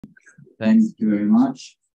Thank you very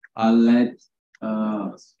much. I'll let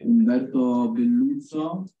Umberto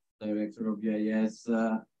Belluzzo, Director of BIS,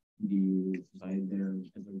 the society there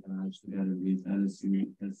has organized together with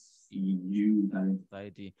LSEU, Italian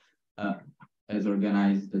Society, has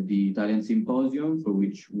organized the Italian Symposium, for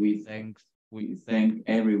which we thank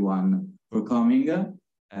everyone for coming.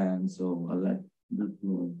 And so I'll let the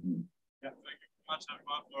floor. Yeah, thank you very much,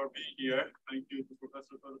 everyone, for being here. Thank you to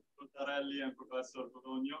Professor Cottarelli and Professor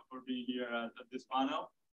Codogno for being here at this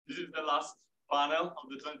panel. This is the last panel of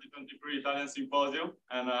the 2023 Italian Symposium,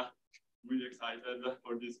 and really excited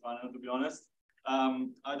for this panel, to be honest.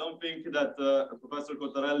 I don't think that Professor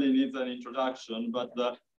Cottarelli needs an introduction, but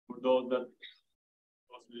for those that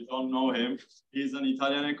possibly don't know him, he's an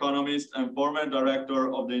Italian economist and former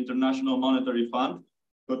director of the International Monetary Fund.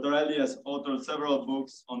 Cottarelli has authored several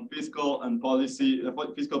books on fiscal policy,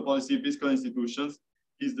 fiscal institutions.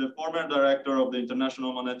 He's the former director of the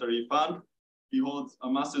International Monetary Fund. He holds a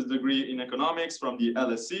master's degree in economics from the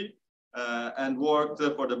LSE and worked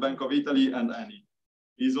for the Bank of Italy and ENI.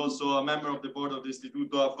 He's also a member of the board of the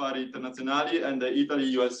Istituto Affari Internazionali and the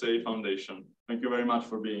Italy-USA Foundation. Thank you very much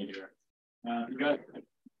for being here.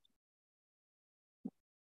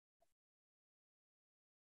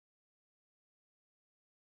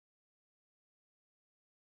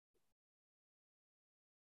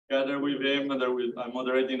 Together with him, I'm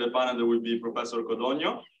moderating the panel. There will be Professor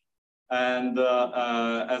Codogno. And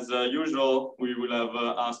as usual, we will have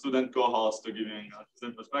a student co-host giving a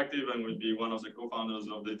student perspective, and will be one of the co-founders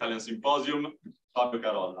of the Italian Symposium, Fabio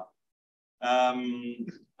Carolla.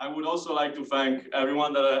 I would also like to thank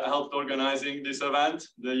everyone that helped organizing this event,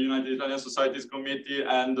 the United Italian Societies Committee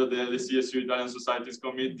and the CSU Italian Societies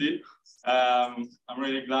Committee. I'm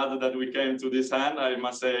really glad that we came to this end. I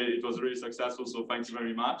must say it was really successful, so thanks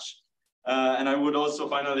very much. And I would also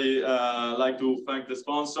finally like to thank the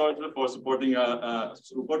sponsors for supporting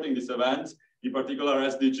this event, in particular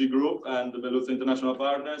SDG Group and the Belluzzo International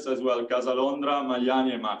Partners, as well Casa Londra,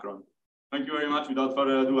 Magliani, and Macron. Thank you very much. Without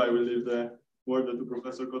further ado, I will leave the word to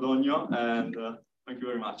Professor Codogno, and thank you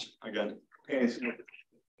very much again. Okay, so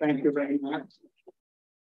thank you very much.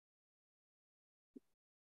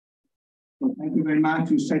 Well, thank you very much.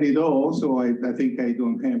 You said it all, so I think I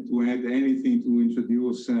don't have to add anything to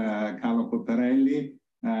introduce Carlo Cottarelli.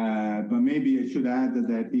 But maybe I should add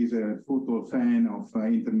that he's a football fan of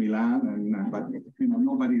Inter Milan, and but you know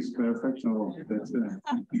nobody's perfect, so that's.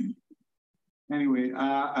 Anyway,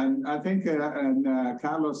 and I think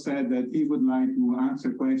Carlos said that he would like to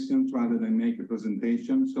answer questions rather than make a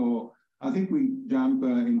presentation. So I think we jump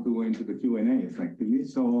into the Q&A effectively.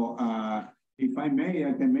 So if I may,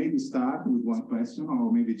 I can maybe start with one question or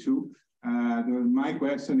maybe two. My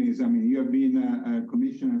question is, I mean, you have been a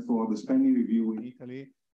commissioner for the spending review in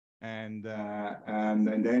Italy, and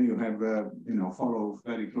then you have you know followed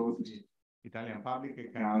very closely Italian public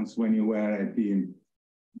accounts when you were at the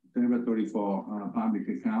Observatory for Public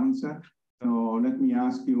Accounts. So let me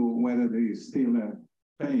ask you whether there is still a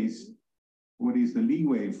space. What is the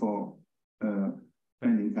leeway for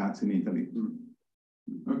spending cuts in Italy?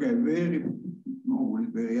 Okay,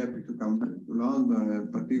 very happy to come back to London,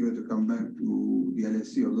 and particularly to come back to the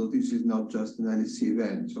LSE, although this is not just an LSE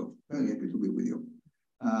event, so very happy to be with you.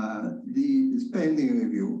 The spending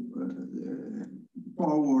review,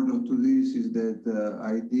 forward to this is that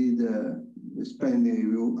I did the spending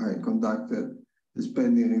review, I conducted the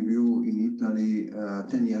spending review in Italy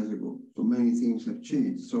 10 years ago. So many things have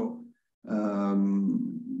changed. So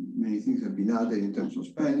many things have been added in terms of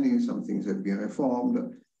spending, some things have been reformed.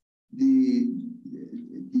 The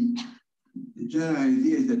general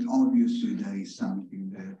idea is that obviously there is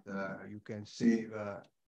something that you can save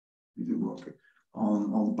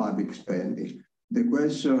on public spending. The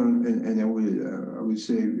question, and I will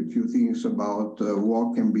say a few things about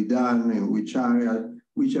what can be done in which area,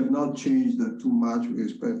 which have not changed too much with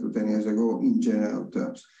respect to 10 years ago in general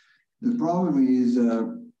terms. The problem is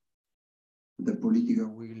the political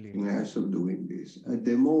willingness of doing this. At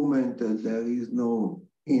the moment, there is no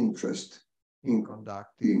interest in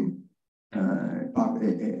conducting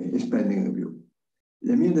a spending review.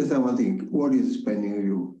 Let me understand one thing. What is a spending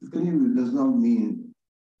review? Spending review does not mean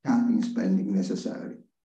cutting spending necessarily.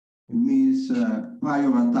 It means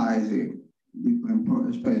prioritizing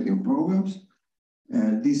different spending programs,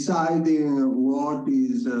 deciding what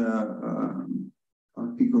is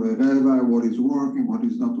particularly relevant, what is working, what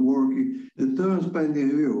is not working. The term spending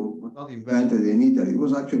review was not invented in Italy. It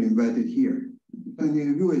was actually invented here.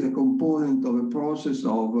 Spending review is a component of a process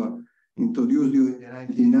of introduced during the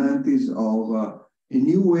 1990s of a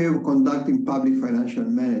new way of conducting public financial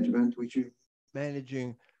management, which is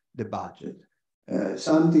managing the budget.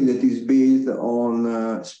 something that is based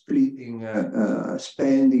on splitting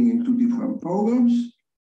spending into different programs,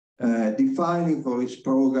 defining for each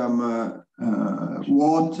program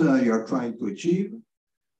what you're trying to achieve,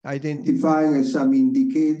 identifying some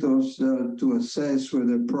indicators to assess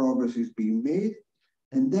whether progress is being made,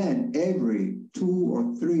 and then every 2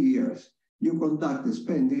 or 3 years, you conduct a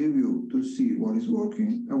spending review to see what is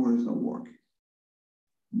working and what is not working.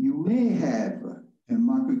 You may have a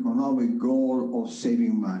macroeconomic goal of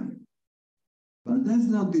saving money, but that's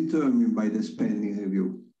not determined by the spending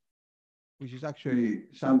review, which is actually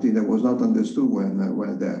something that was not understood when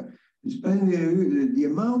the spending review, the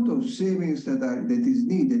amount of savings that is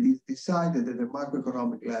needed is decided at the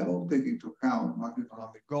macroeconomic level, taking into account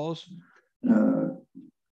macroeconomic goals,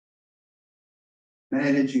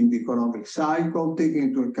 managing the economic cycle, taking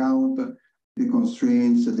into account the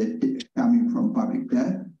constraints that coming from public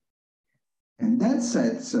debt. And that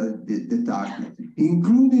sets the target,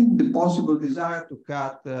 including the possible desire to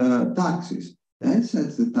cut taxes. That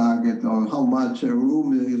sets the target on how much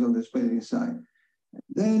room there is on the spending side.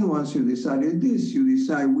 Then once you decided this, you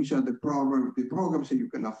decide which are the programs that you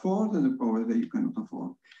can afford and the programs that you cannot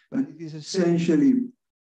afford. But it is essentially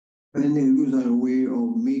spending reviews are a way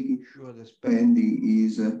of making sure the spending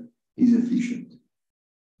is efficient.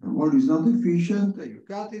 And what is not efficient, you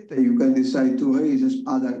cut it, and you can decide to raise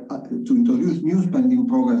to introduce new spending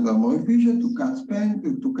programs that are more efficient, to cut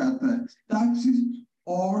taxes,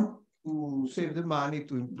 or to save the money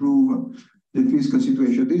to improve the fiscal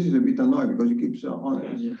situation. This is a bit annoying because it keeps on.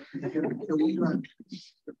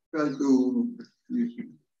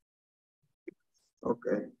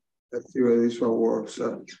 Okay, let's see whether this one works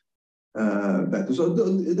better. So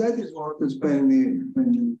that is what the spending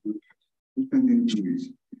is.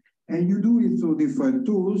 And you do it through different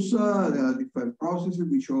tools. There are different processes,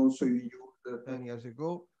 which also you used 10 years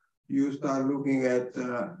ago. You start looking at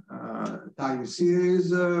time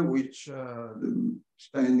series, which the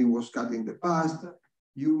spending was cut in the past.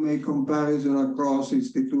 You make comparison across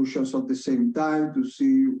institutions at the same time to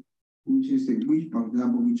see for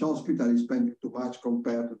example, which hospital is spending too much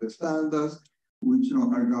compared to the standards, which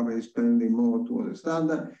local government is spending more toward the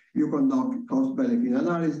standard. You conduct cost-benefit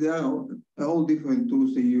analysis. There are all different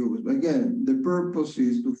tools to use. But again, the purpose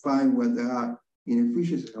is to find where there are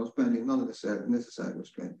inefficiencies of spending, not necessarily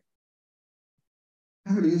spending.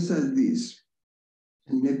 Having said this,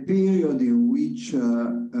 in a period in which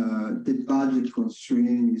the budget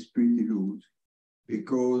constraint is pretty loose,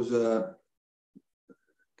 because a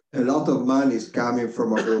lot of money is coming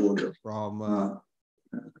from abroad, from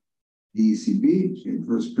the ECB, in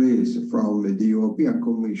first place, from the European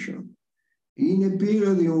Commission. In a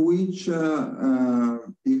period in which the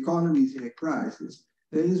economy is in a crisis,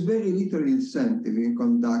 there is very little incentive in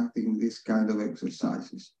conducting this kind of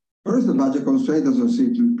exercises. First, the budget constraint doesn't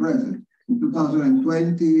seem to be present. In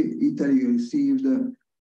 2020, Italy received the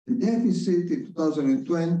deficit. In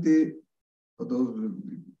 2020, for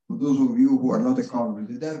those of you who are not economists,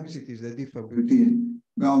 the deficit is the difference between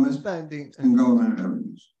government spending and government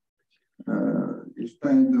revenues. You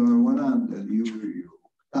spend 100,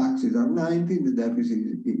 taxes are 90, the deficit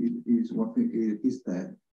is what is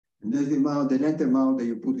 10. And that's the net amount that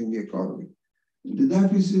you put in the economy. The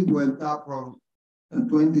deficit went up from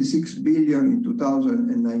 26 billion in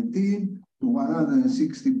 2019 to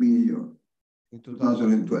 160 billion in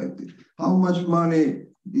 2020. How much money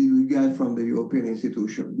did we get from the European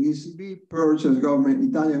institution? The ECB purchased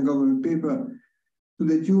Italian government paper to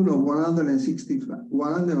the tune of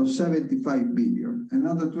 175 billion.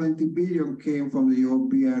 Another 20 billion came from the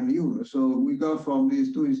European Union. So we got from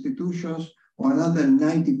these two institutions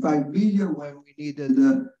 195 billion when we needed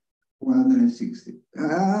 160.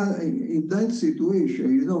 In that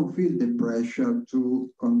situation, you don't feel the pressure to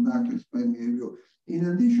conduct a spending review. In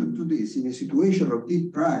addition to this, in a situation of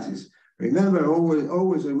deep crisis,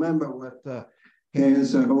 always remember what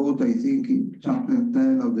Keynes wrote, I think, in chapter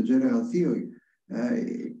 10 of the General Theory.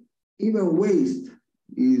 Even waste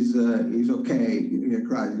is okay in a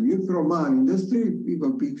crisis. You throw money in the street,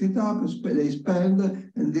 people pick it up, they spend,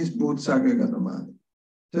 and this puts aggregate money.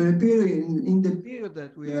 So in the period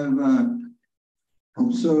that we have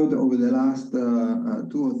observed over the last 2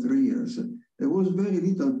 or 3 years, there was very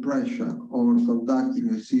little pressure on conducting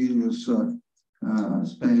a serious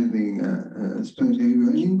spending review.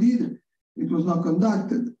 And indeed, it was not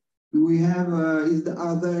conducted. Do we have,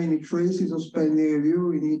 are there any traces of spending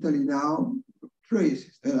review in Italy now?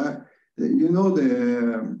 Traces. You know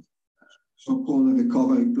the so-called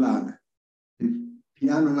recovery plan, the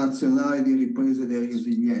Piano Nazionale di Ripresa e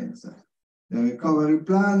Resilienza. The recovery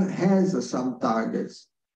plan has some targets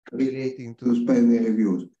relating to spending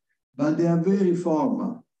reviews. but they are very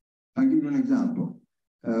formal. I'll give you an example.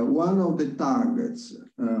 One of the targets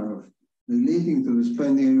relating to the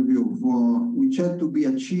spending review which had to be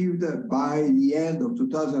achieved by the end of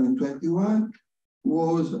 2021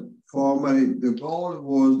 was formally, the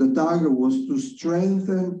target was to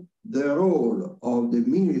strengthen the role of the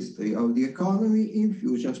Ministry of the Economy in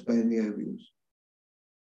future spending reviews.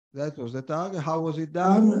 That was the target. How was it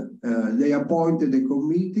done? They appointed a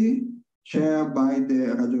committee chaired by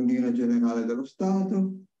the Ragioniere Generale dello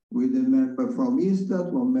Stato, with a member from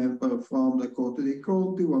ISTAT, one member from the Corte dei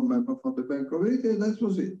Conti, one member from the Bank of Italy. That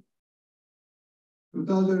was it.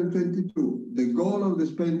 2022, the goal of the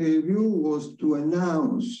spending review was to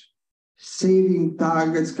announce saving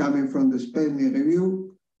targets coming from the spending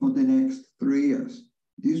review for the next 3 years.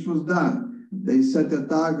 This was done. They set a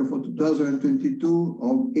target for 2022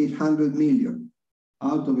 of 800 million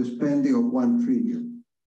out of a spending of 1 trillion.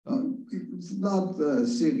 It's not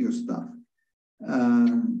serious stuff.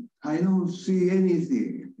 I don't see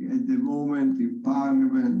anything at the moment in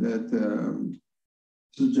Parliament that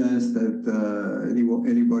suggests that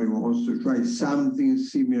anybody wants to try something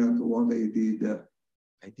similar to what I did.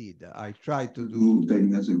 I tried to do 10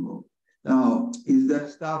 years ago. Now, is that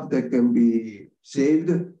stuff that can be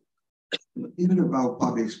saved? Even about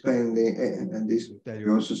public spending, and this will tell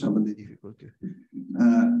you also some of the difficulties.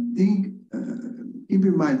 Keep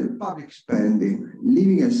in mind that public spending,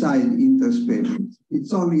 leaving aside interest payments,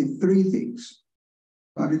 it's only 3 things.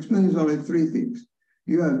 Public spending is only 3 things.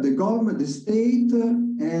 You have the government, the state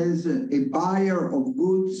as a buyer of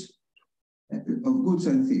goods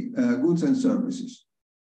and services.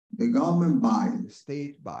 The government buys, the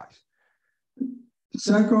state buys.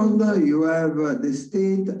 Second, you have the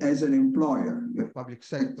state as an employer, the public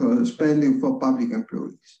sector spending for public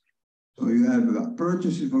employees. So you have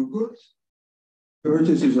purchases of goods,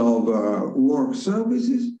 purchases of work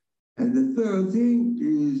services, and the third thing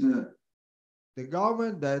is the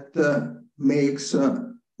government that makes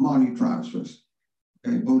money transfers,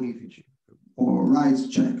 bonifici, or writes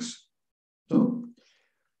checks. So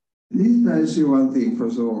this tells you one thing,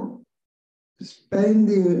 first of all.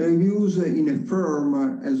 Spending reviews in a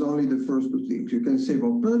firm has only the first 2 things. You can save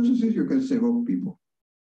on purchases, you can save on people.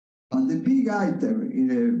 But the big item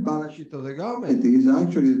in a balance sheet of the government is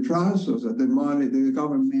actually the transfers of the money that the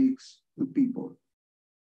government makes to people.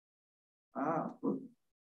 Good.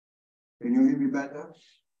 Can you hear me better?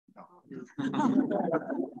 No.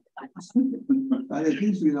 But at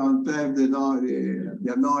least we don't have the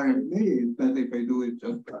annoying me. It's better if I do it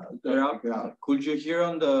just Could you hear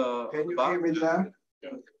on the Can you hear me there?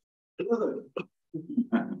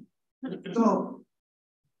 So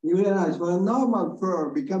you realize for a normal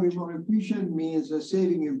firm, becoming more efficient means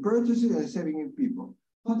saving in purchases and saving in people.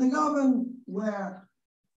 But the government, where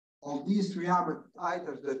of these 3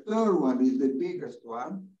 items, the third one is the biggest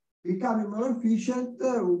one. Becoming more efficient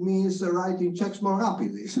means writing checks more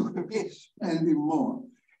rapidly, so it means spending more.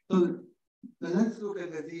 So let's look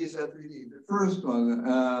at these. The first one,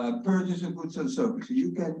 purchase of goods and services.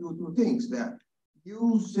 You can do 2 things there.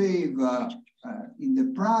 You save in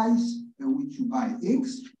the price at which you buy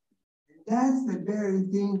things. That's the very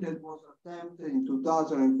thing that was attempted in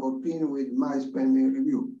 2014 with my spending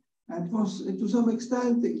review. And to some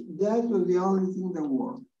extent, that was the only thing that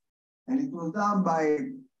worked. And it was done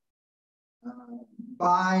by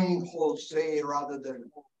buying wholesale rather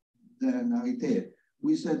than retail.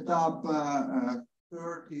 We set up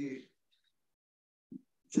 30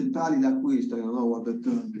 centrali d'acquisto, I don't know what the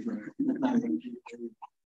term is.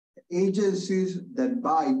 Agencies that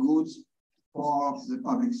buy goods for the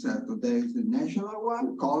public sector. There is the national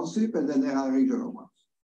one, CONSIP, and then there are regional ones.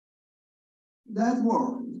 That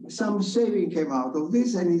worked. Some saving came out of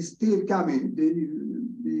this, and it's still coming.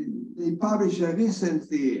 They published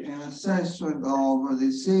recently an assessment of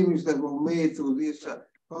the savings that were made through this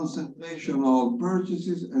concentration of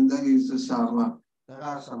purchases, and there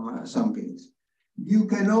are some gains. You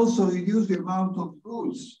can also reduce the amount of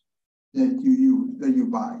goods that you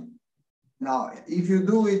buy. Now, if you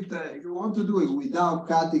do it, if you want to do it without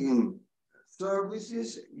cutting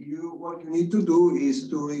services, what you need to do is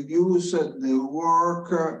to reduce the work,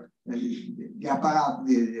 the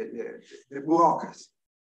bureaucracy.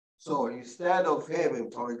 So instead of having,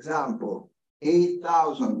 for example,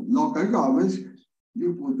 8,000 local governments,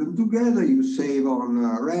 you put them together, you save on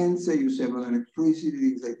rents, you save on electricity,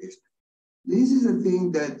 things like this. This is a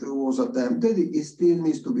thing that was attempted. It still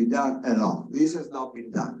needs to be done a lot. This has not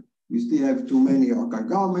been done. We still have too many local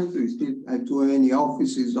governments. We still have too many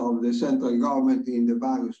offices of the central government in the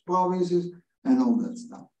various provinces and all that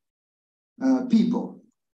stuff. People,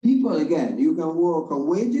 again, you can work on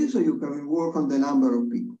wages or you can work on the number of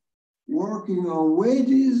people. working on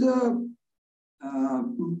wages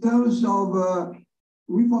in terms of,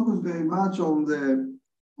 we focus very much on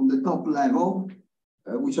the top level,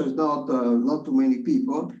 which is not too many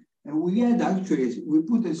people. And we had actually, we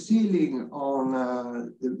put a ceiling on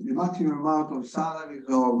the maximum amount of salaries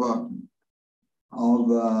of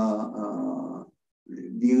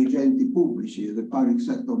dirigenti pubblici, the public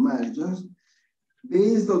sector managers,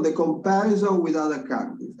 based on the comparison with other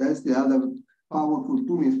countries. That's the other powerful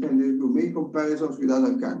tool in spending to make comparisons with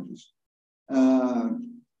other countries.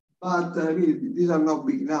 But really, these are not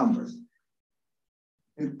big numbers.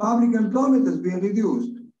 And public employment has been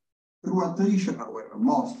reduced through attrition, however,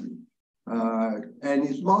 mostly. And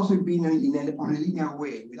it's mostly been in a linear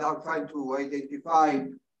way, without trying to identify,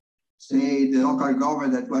 say, the local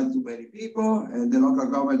government that went too many people and the local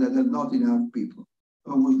government that had not enough people.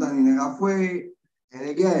 So it was done in a rough way. And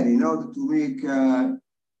again, in order to make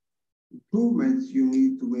improvements, you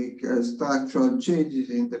need to make structural changes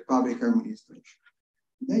in the public administration.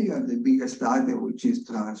 Then you have the biggest item, which is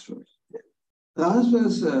transfers.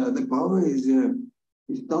 Transfers, the problem is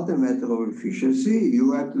it's not a matter of efficiency.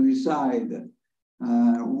 You have to decide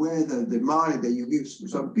whether the money that you give to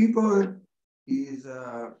some people is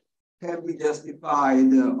can be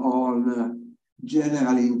justified on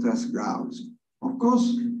general interest grounds. Of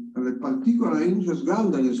course, on a particular interest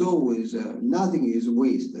ground, there is always nothing is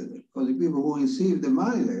wasted. For the people who receive the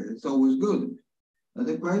money, it's always good. But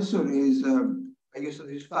the question is, are you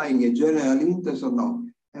satisfying a general interest or not?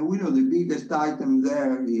 And we know the biggest item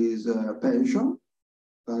there is pension,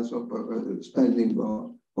 spending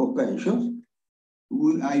for pensions.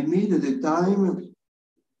 I made at the time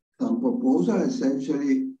some proposal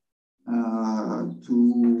essentially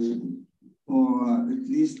for at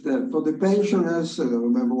least for the pensioners, I don't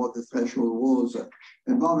remember what the threshold was,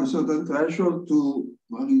 above a certain threshold to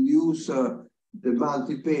reduce the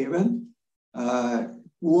monthly payment.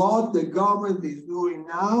 What the government is doing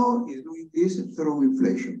now is doing this through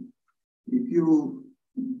inflation. If you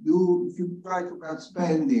try to cut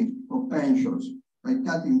spending for pensions by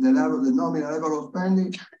cutting the nominal level of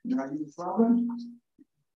spending, there are huge problems.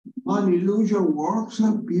 One illusion works,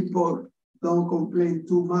 people don't complain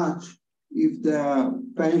too much if their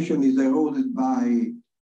pension is eroded by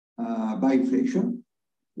inflation.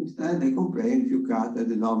 Instead, they complain if you cut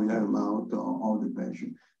the nominal amount of the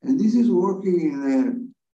pension. And this is working in a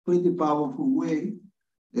pretty powerful way.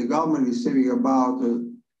 The government is saving about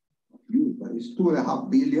it's 2.5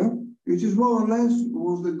 billion, which is more or less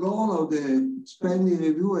was the goal of the spending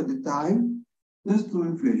review at the time, just through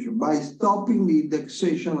inflation, by stopping the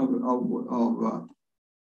indexation of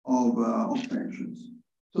pensions.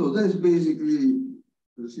 So that's basically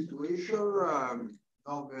the situation.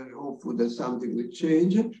 Not very hopeful that something will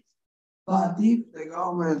change. But if the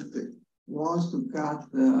government wants to cut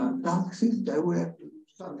taxes, they will have to do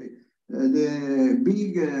something. The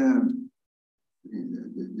big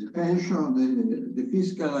the pension, the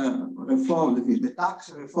fiscal reform, the tax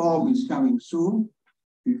reform is coming soon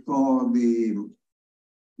before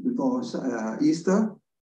Easter.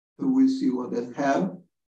 So we'll see what that helps.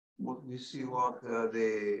 We see what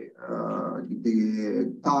the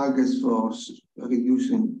targets for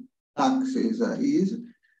reducing taxes is.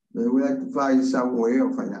 We have to find some way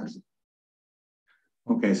of financing.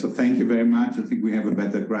 Okay, so thank you very much. I think we have a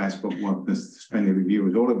better grasp of what the spending review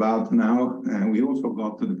is all about now. And we also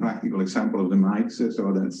got to the practical example of the mics,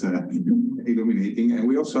 so that's illuminating. And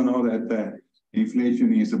we also know that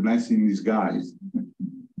inflation is a blessing in disguise.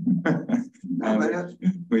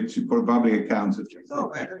 Which for public accounts,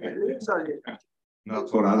 not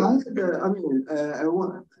for others.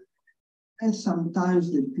 And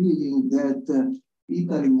sometimes the feeling that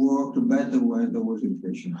Italy worked better when there was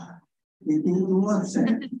inflation. In what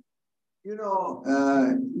sense? You know,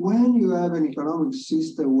 when you have an economic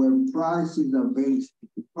system where prices are very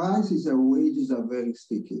sticky, prices and wages are very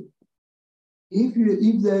sticky. If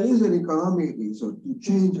there is an economic reason to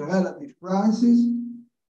change relative prices,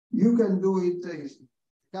 you can do it in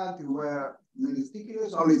a country where there is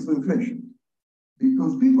stickiness only through inflation.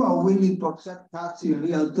 Because people are willing to accept cuts in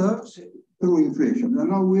real terms through inflation. They're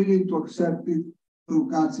not willing to accept it through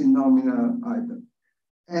cuts in nominal items.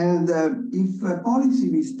 And if a policy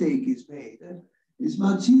mistake is made, it's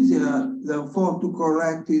much easier, therefore, to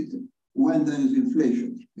correct it when there is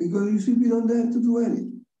inflation, because you simply don't have to do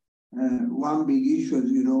anything. One big issue,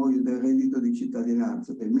 as you know, is the reddito di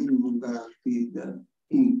cittadinanza, the minimum guaranteed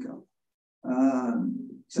income.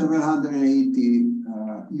 780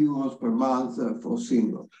 euros per month for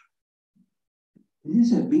single.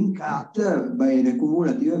 These have been cut by an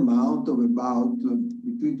accumulative amount of about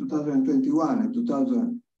between 2021 and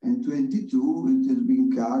and 22, it has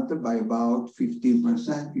been cut by about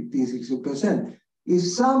 15%, 15, 16%. If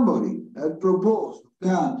somebody had proposed to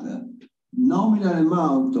cut nominal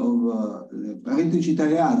amount of reddito di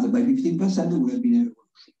cittadinanza by 15%, it would have been a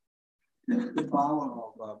revolution. That's the power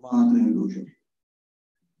of monetary illusion.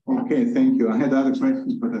 Okay, thank you. I had other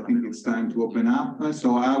questions, but I think it's time to open up.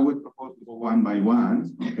 So I would propose to go one by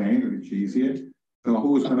one, okay, which is easier. So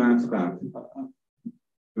who's going to start?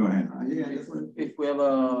 Go ahead. If we have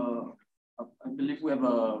I believe we have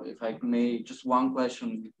if I may, just one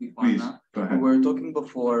question. Please, go ahead. We were talking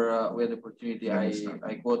before we had the opportunity.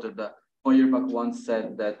 I quoted that Feuerbach once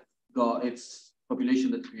said that God, it's population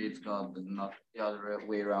that creates God, and not the other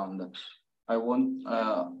way around. I want,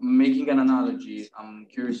 making an analogy, I'm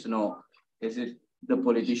curious to know, is it the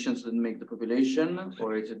politicians that make the population,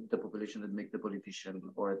 or is it the population that make the politician,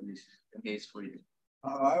 or at least the case for you?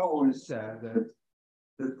 I always said that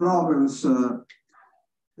the problems,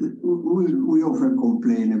 we often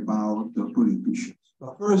complain about the politicians.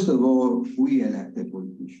 But first of all, we elect a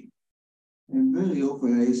politician. And very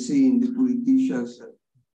often I see in the politicians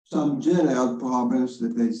some general problems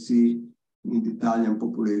that I see in the Italian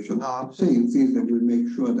population. Now, I'm saying things that will make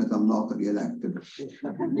sure that I'm not re-elected.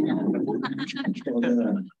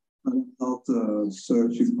 I'm not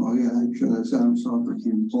searching for re-election as I'm sort of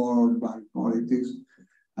involved by politics.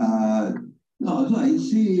 No, so I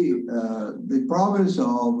see the problems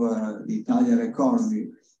of the Italian economy.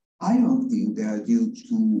 I don't think they are due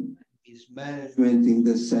to mismanagement in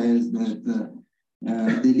the sense that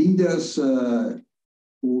the leaders,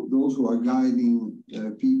 those who are guiding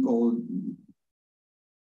people,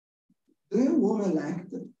 they were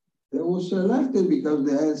elected. They were elected because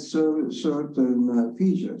they had certain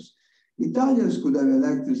features. Italians could have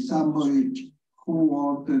elected somebody who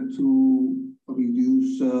wanted to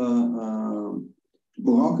reduce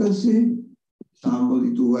bureaucracy,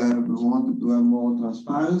 somebody wanted to have more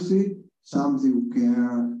transparency, somebody who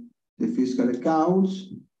cared the fiscal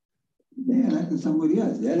accounts. They elected somebody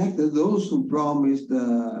else. They elected those who promised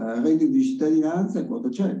reddito di cittadinanza e quota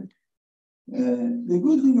 100. The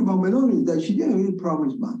good thing about Meloni is that she didn't really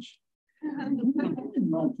promise much.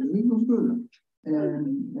 It was good.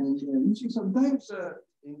 And you see, sometimes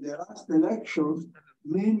in the last elections,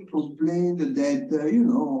 many complained that,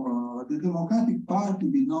 the Democratic Party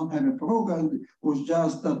did not have a program, was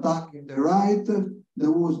just attacking the right,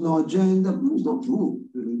 there was no agenda. It was not true.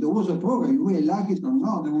 There was a program, you may like it or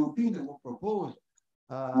not, there were things that were proposed.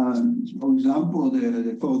 For example,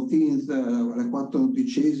 the 14th, the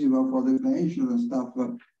 14th for the pension and stuff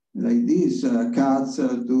like this, cuts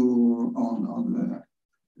on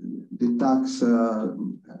the tax,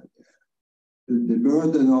 the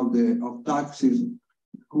burden of taxes,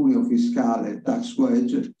 cuneo fiscale, tax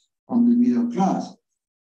wedge on the middle class.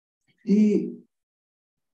 The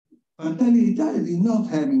Fratelli d'Italia did not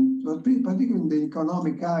have, particularly in the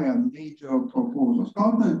economic area, major proposals,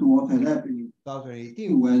 contrary to what had happened in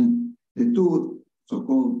 2018 when the two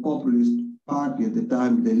so-called populist party at the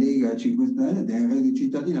time, the Lega 5 Stelle, they had reddito di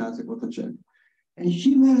cittadinanza e quota 100. And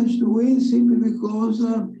she managed to win simply because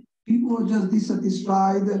people were just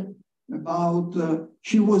dissatisfied about,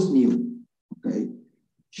 she was new, okay?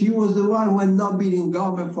 She was the one who had not been in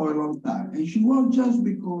government for a long time. And she won just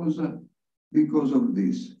because of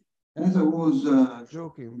this. As I was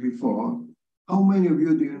joking before, how many of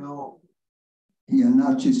you do you know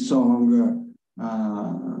Iannacci's song,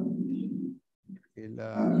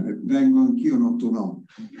 Vengo anch'io, non tu no?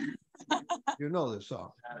 You know the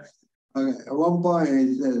song. Okay, at one point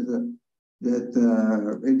it says that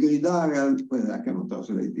gridare I cannot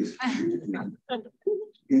translate this.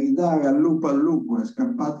 Gridare al lupo è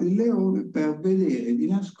scappato il leone per vedere di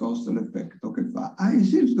nascosto l'effetto che fa. It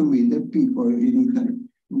seems to me that people in Italy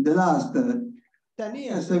in the last 10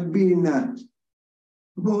 years have been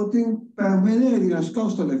voting per vedere di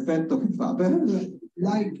nascosto l'effetto che fa.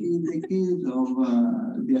 Like in the case of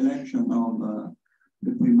the election of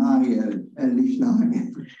the primary Ellie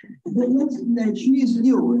Schlein. That she is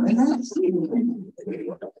new, and that's okay,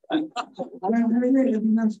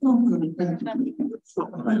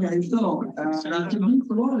 so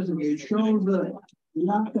it shows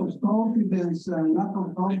lack of confidence in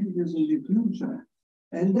the future.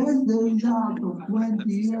 And that's the result of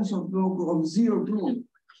 20 years of zero growth.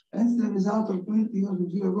 That's the result of 20 years of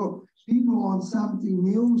zero growth. People want something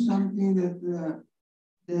new, something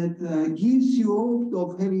that gives you hope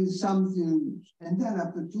of having something, and then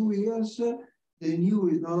after 2 years, the new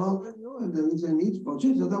is no longer new, and there is a need for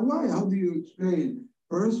change. Otherwise, how do you explain?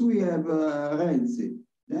 First, we have Renzi,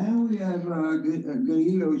 then we have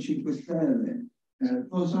Grillo 5 Stelle,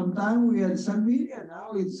 For some time we had Salvini, and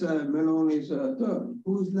now it's Meloni's turn.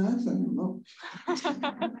 Who's next? I don't know.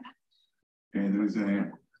 There is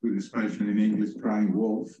a good expression in English, crying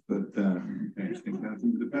wolf, but I think that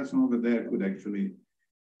the person over there could actually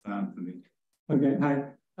answer me. Okay,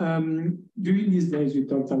 hi. During these days, we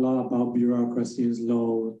talked a lot about bureaucracy and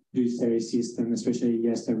slow judiciary system, especially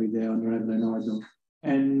yesterday with the Honorable Leonardo.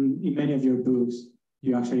 And in many of your books,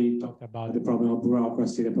 you actually talked about the problem of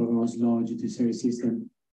bureaucracy, the problem of slow judiciary system.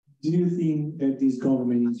 Do you think that this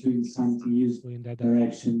government is doing something useful in that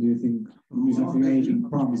direction? Do you think there's something making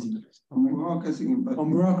promising? On bureaucracy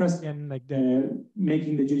and like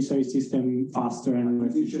making the judiciary system faster and more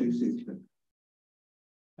efficient.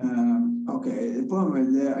 Okay, the problem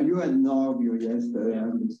is that you had no view yesterday. I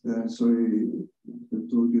understand. Sorry, I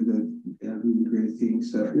told you that they are really great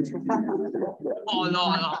things. Oh,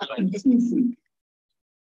 no.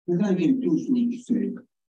 The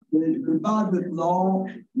budget law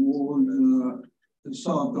was a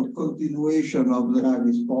sort of continuation of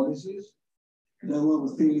Draghi's policies. There were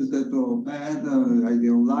things that were bad, I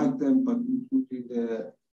don't like them, but including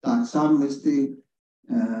the tax amnesty,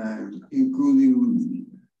 including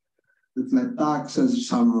the flat taxes,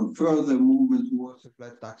 some further movement towards a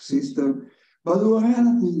flat tax system, but they were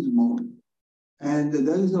relatively small. And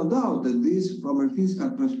there is no doubt that this, from a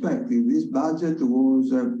fiscal perspective, this budget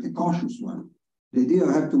was a cautious one. They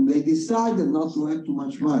didn't have to, they decided not to have too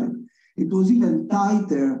much money. It was even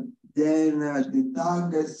tighter than the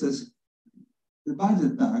targets, the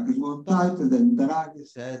budget targets were tighter than Draghi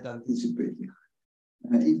had anticipated.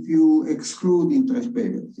 If you exclude interest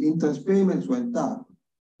payments went up.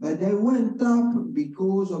 But they went up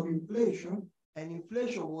because of inflation, and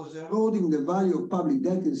inflation was eroding the value of public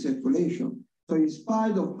debt in circulation. So in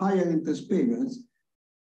spite of higher interest payments,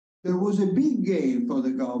 there was a big gain for the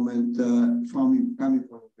government coming from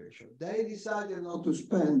inflation. They decided not to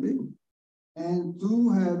spend it and to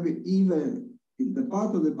have even the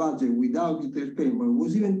part of the budget without interest payment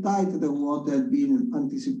was even tighter than what had been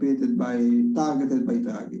anticipated targeted by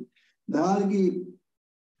Draghi. Draghi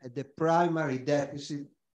had the primary deficit,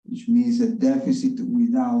 which means a deficit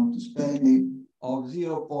without spending of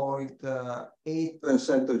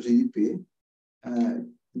 0.8% of GDP.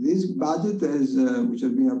 This budget, which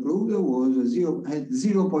has been approved, was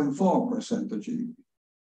 0.4% of GDP.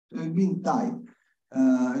 So it's been tight.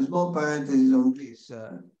 A small parenthesis on this.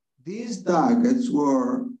 These targets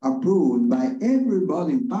were approved by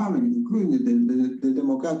everybody in parliament, including the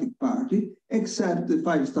Democratic Party, except the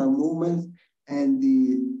Five Star Movement and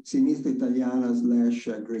the Sinistra Italiana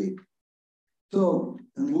 / Green. So,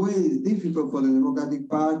 in a way, it's difficult for the Democratic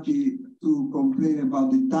Party to complain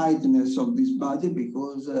about the tightness of this budget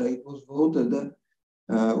because it was voted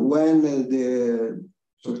when the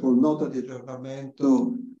so-called Nota di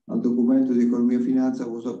Aggiornamento al Documento di Economia e Finanza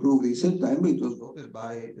was approved in September. It was voted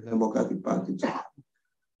by the Democratic Party.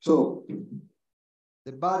 So,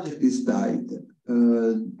 the budget is tight.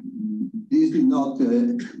 This did not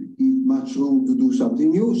give much room to do something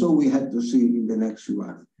new, so we had to see in the next few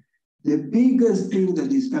months. The biggest thing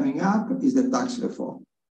that is coming up is the tax reform.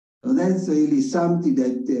 So that's really something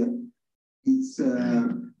that it's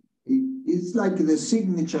like the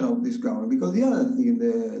signature of this government, because the other thing,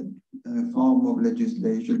 the reform of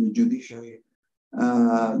legislation, the judiciary,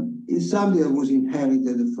 is something that was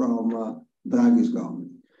inherited from Draghi's government.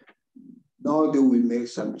 Now they will make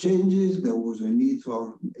some changes. There was a need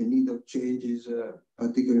of changes,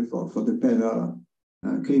 particularly for the penal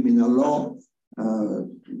criminal law.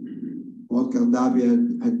 What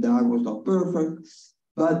Cardavi had done was not perfect,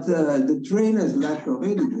 but the train has left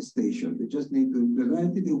already the station. They just need to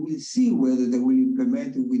implement it, and we'll see whether they will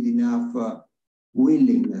implement it with enough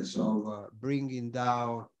willingness of bringing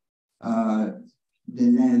down the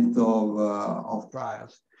length of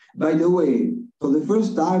trials. By the way, for the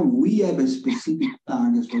first time, we have a specific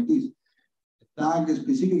target for this. The target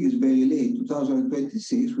specific is very late,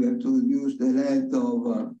 2026. We have to reduce the length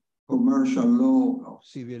of commercial law, or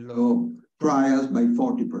civil law trials by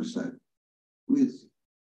 40%.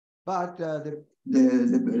 But the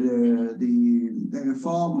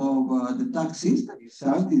reform of the tax system is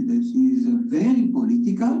something that is very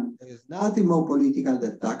political. There is nothing more political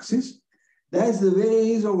than taxes. That's the very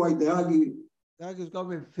reason why Draghi's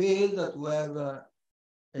government failed to have a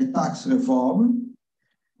tax reform.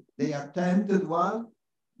 They attempted one.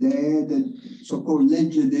 They had the so-called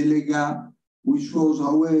legge delega, which was,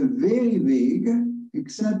 however, very vague,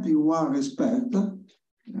 except in one respect,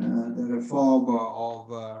 the reform of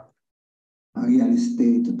real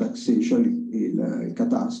estate taxation, il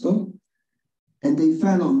catasto, and they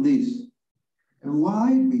fell on this. And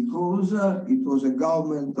why? Because it was a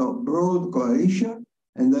government of broad coalition,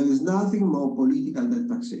 and there is nothing more political than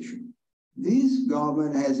taxation. This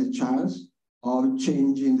government has a chance of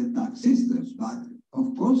changing the tax systems, but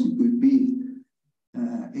of course it will be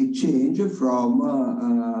a change from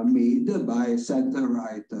made by a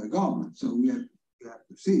center-right government. So we have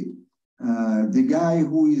to see. The guy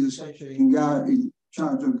who is essentially in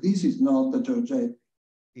charge of this is not Giorgetti,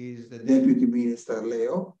 is the Deputy Minister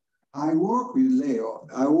Leo. I work with Leo.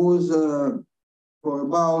 I was, for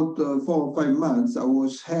about 4 or 5 months, I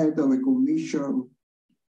was head of a commission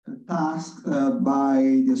tasked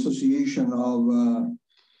by the Association of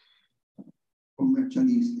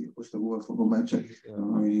commercialisti, what's the word for commercialisti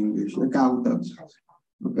in English? Accountants.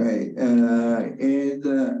 Okay. And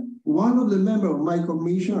one of the members of my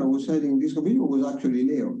commission, I was heading this commission, was actually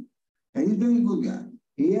Leo. And he's a very good guy.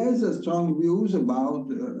 He has strong views about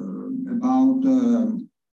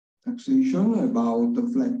taxation, about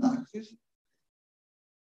flat taxes,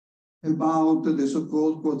 about the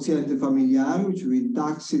so-called quotiente familiare, which means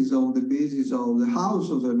taxes on the basis of the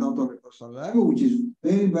households and not on the personal level, which is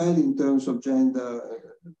very bad in terms of gender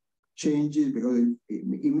changes, because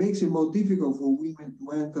it makes it more difficult for women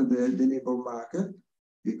to enter the labor market,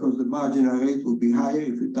 because the marginal rate would be higher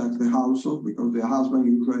if you tax the household, because the husband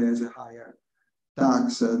usually has a higher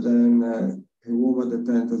tax than a woman that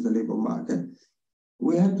enters the labor market.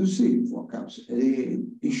 We have to see what comes.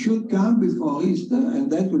 It should come before Easter, and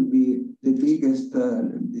that will be the biggest,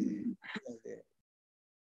 the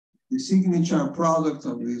signature product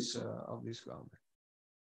of this government.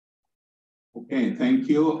 Okay, thank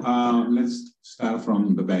you. Let's start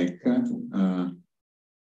from the back.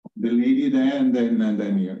 The lady there, and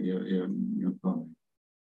then your comment.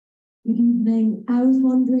 Good evening. I was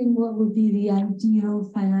wondering what would be the ideal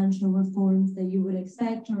financial reforms that you would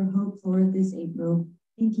expect or hope for this April.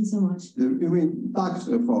 Thank you so much. You mean tax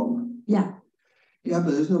reform? Yeah. Yeah,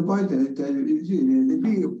 but there's no point in it.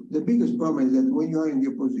 The biggest problem is that when you are in the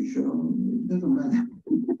opposition, it doesn't matter.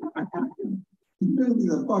 It's very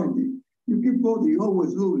disappointing. You keep voting, you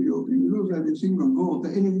always lose. You lose every single vote,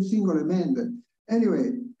 any single amendment.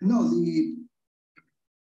 Anyway, no,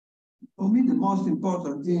 for me, the most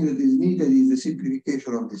important thing that is needed is the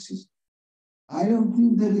simplification of the system. I don't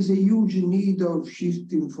think there is a huge need of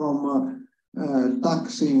shifting from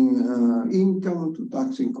taxing income to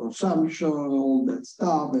taxing consumption, all that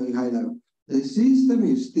stuff, very high level. The system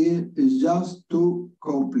is just too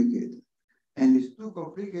complicated. And it's too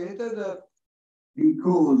complicated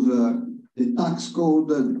because the tax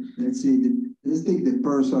code, let's take the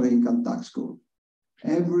personal income tax code.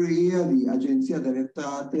 Every year, the Agenzia delle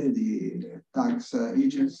Entrate, the tax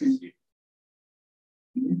agency,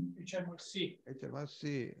 HMRC,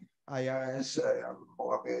 IRS,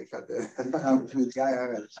 more America, the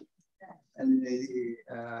IRS, and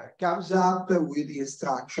comes up with the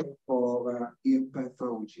instruction for IRPEF,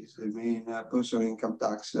 which is the main personal income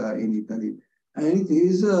tax in Italy. And it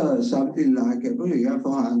is something like every year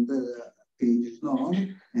 400 pages long,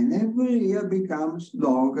 and every year becomes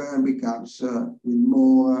longer and becomes with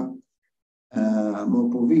more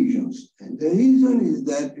provisions. And the reason is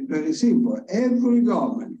that it's very simple. Every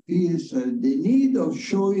government feels the need of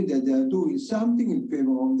showing that they are doing something in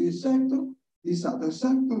favor of this sector, this other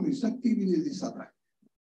sector, this activity, this other.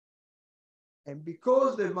 And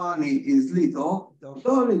because the money is little, not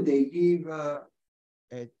only they give a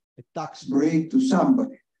tax break to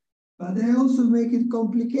somebody, but they also make it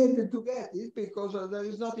complicated to get it because there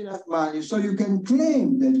is not enough money. So you can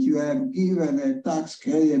claim that you have given a tax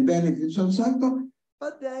credit and benefits on sector,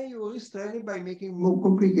 but then you restrain it by making more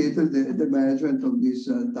complicated the management of this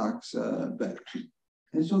tax benefit.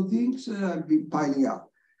 And so things have been piling up.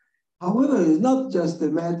 However, it's not just a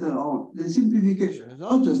matter of the simplification. It's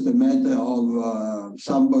not just a matter of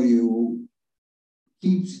somebody who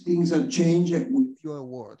keeps things unchanged with fewer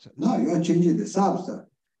words. No, you are changing the substance.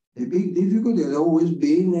 The big difficulty has always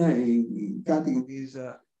been in cutting these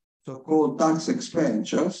so-called tax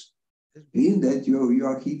expenditures, has been that you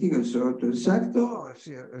are hitting a certain sector or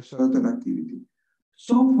a certain activity.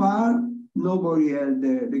 So far, nobody had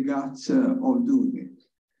the guts of doing it.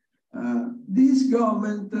 This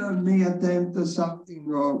government may attempt something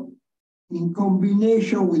in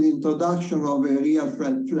combination with the introduction of a real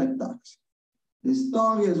flat tax. The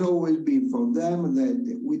story has always been for them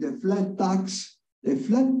that with a flat tax, the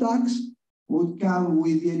flat tax would come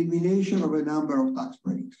with the elimination of a number of tax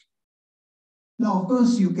breaks. Now, of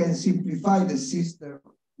course, you can simplify the system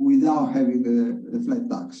without having the flat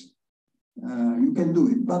tax. You can do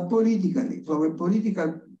it, but politically, from a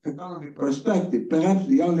political economy perspective, perhaps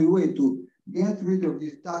the only way to get rid of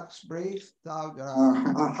these tax breaks. Now there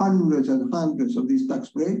are hundreds and hundreds of these tax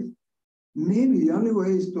breaks. Maybe the only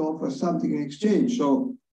way is to offer something in exchange.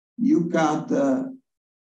 So you cut,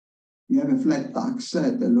 you have a flat tax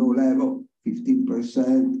at a low level,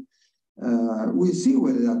 15%. We see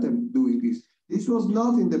whether they're doing this. This was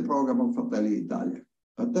not in the program of Fratelli d'Italia.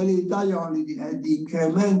 Fratelli d'Italia only had the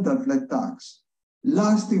incremental flat tax,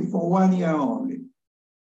 lasting for 1 year only.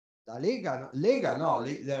 The Lega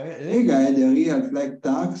had a real flat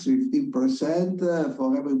tax, 15%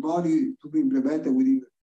 for everybody to be implemented within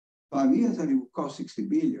 5 years, and it would cost 60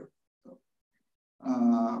 billion.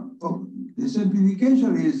 The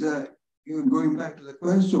simplification is, going back to the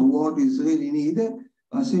question, what is really needed,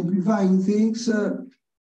 simplifying things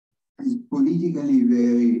is politically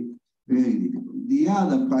very, very difficult. The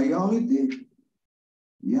other priority,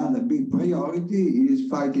 the other big priority is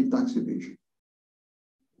fighting tax evasion.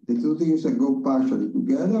 The two things that go partially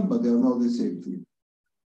together, but they're not the same thing.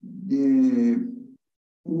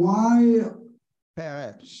 Why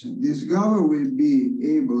perhaps this government will be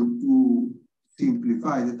able to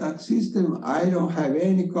simplify the tax system, I don't have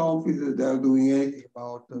any confidence they're doing anything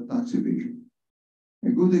about tax evasion. A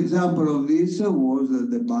good example of this was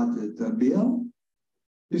the budget bill.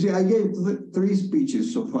 You see, I gave 3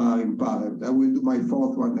 speeches so far in Parliament. I will do my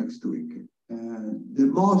 4th one next week. The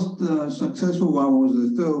most successful one was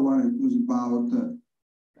the 3rd one. It was about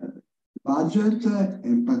budget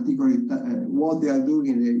and particularly what they are doing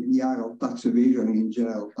in the area of tax evasion in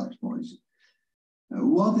general tax policy.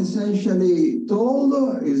 What essentially told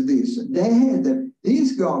is this: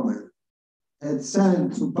 this government had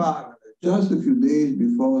sent to Parliament just a few days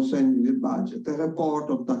before sending the budget a report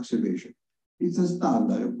of tax evasion. It's a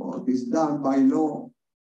standard report. It's done by law,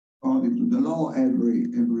 according to the law, every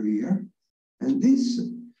year. And this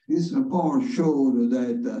report showed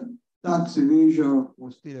that tax evasion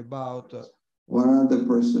was still about 100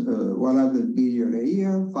 billion a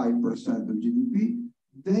year, 5% of GDP,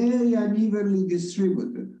 very unevenly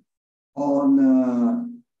distributed on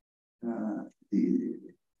the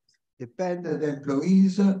dependent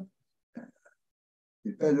employees,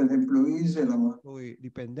 lavoratori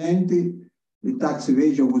dipendenti. The tax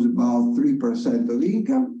evasion was about 3% of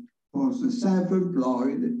income. For the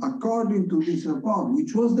self-employed, according to this report,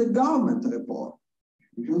 which was the government report.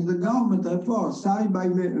 It was the government report signed by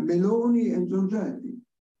Meloni and Giorgetti.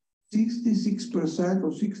 66%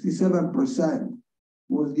 or 67%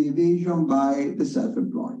 was the evasion by the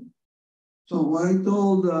self-employed. So what I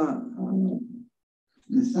told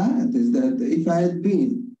the Senate is that if I had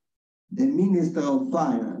been the Minister of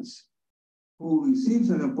Finance who receives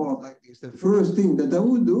a report like this, the first thing that I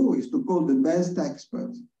would do is to call the best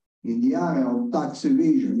experts in the area of tax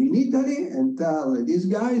evasion in Italy and tell these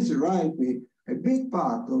guys write me a big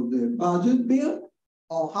part of the budget bill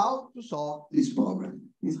on how to solve this problem.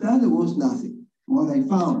 Instead, there was nothing. What I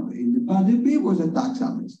found in the budget bill was a tax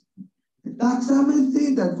amnesty. A tax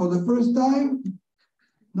amnesty that for the first time,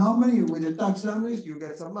 normally with a tax amnesty, you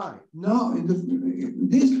get some money. No,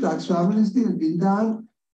 this tax amnesty has been done,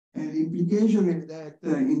 and the implication is that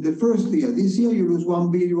in the first year, this year you lose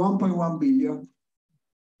 1.1 billion.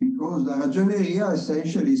 Because the Ragioneria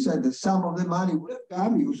essentially said that some of the money would have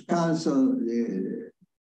come, you cancel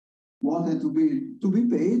wanted to be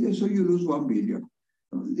paid, and so you lose 1 billion.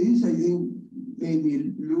 This, I think, made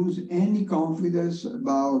me lose any confidence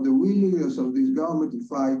about the willingness of this government to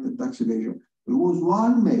fight the tax evasion. There was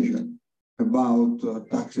one measure about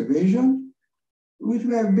tax evasion, which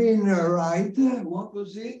may have been right. What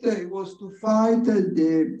was it? It was to fight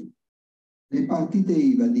the partite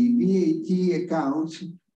IVA, the VAT accounts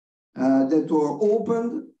that were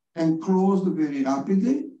opened and closed very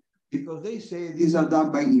rapidly because they say these are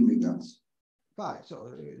done by immigrants. Fine. So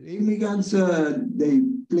the immigrants, they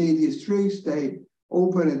play these tricks, they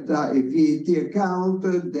open a VAT account,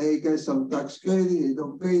 they get some tax credit, they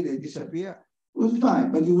don't pay, they disappear. It was fine,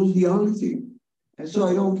 but it was the only thing. And so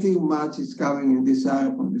I don't think much is coming in this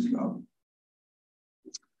area from this government.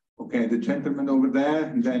 Okay, the gentleman over there,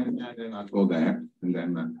 and then I'll go there, and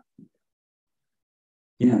then.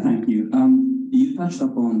 Yeah, thank you. You touched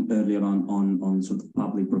upon earlier on sort of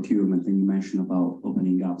public procurement, and you mentioned about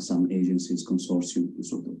opening up some agencies, consortium to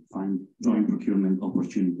sort of find joint procurement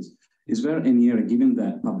opportunities. Is there any area, given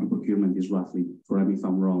that public procurement is roughly, correct me if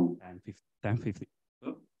I'm wrong,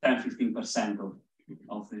 10-15%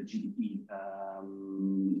 of the GDP,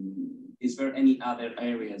 is there any other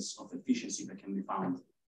areas of efficiency that can be found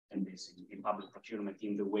in this, in public procurement,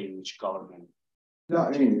 in the way in which government No,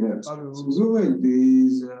 I mean, improvement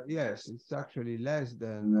is, yes, it's actually less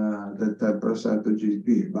than the 10% of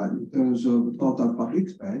GDP, but in terms of total public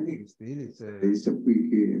spending, still it's a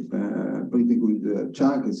pretty good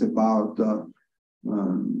chunk. It's about 15%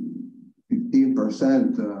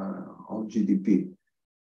 of GDP.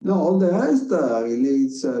 No, all the rest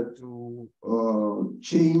relates to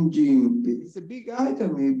changing. It's a big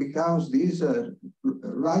item. It becomes this the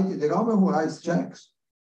government who writes checks.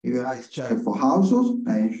 It writes checks for households,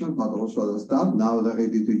 pensions, but also other stuff. Now they're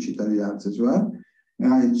ready to Italians as well.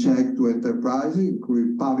 And I check to enterprises,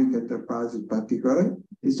 including public enterprises particularly.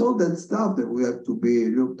 It's all that stuff that we have to be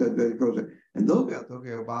looked at very closely. And though we are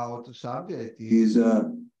talking about something that is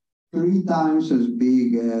 3 times as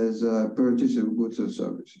big as purchase of goods and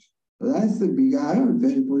services. So that's the big item,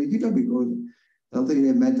 very political, because it's not really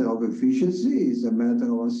a matter of efficiency, it's a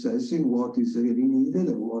matter of assessing what is really needed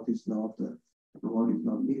and what is not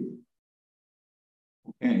needed.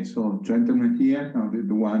 Okay, so gentleman here,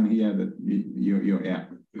 the one here that you have.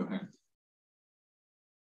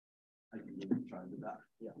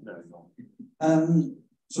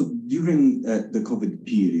 So during the COVID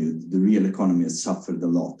period, the real economy has suffered a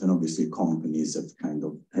lot, and obviously companies have kind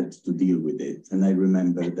of had to deal with it. And I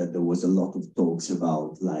remember that there was a lot of talks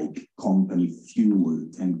about like company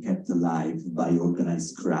fueled and kept alive by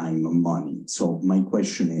organized crime and money. So my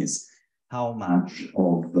question is, how much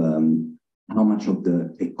of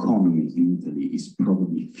the economy in Italy is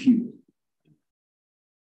probably fueled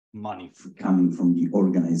money coming from the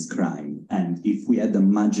organized crime? And if we had a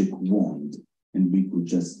magic wand and we could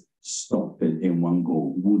just stop it in one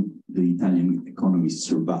go, would the Italian economy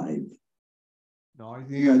survive? No, I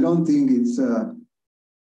don't think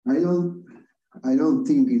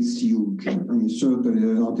it's huge. I mean, certainly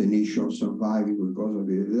there's not an issue of surviving because of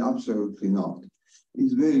it. Absolutely not.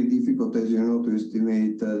 It's very difficult, as you know, to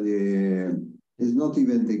estimate it's not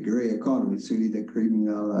even the gray economy, it's really the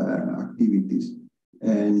criminal activities.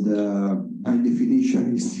 And by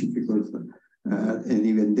definition, it's difficult and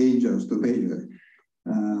even dangerous to measure.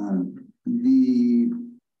 The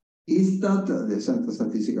Istat, the Central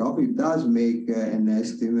Statistical Office, does make an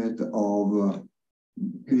estimate of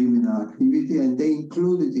criminal activity, and they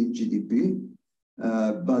include it in GDP,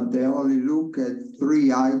 but they only look at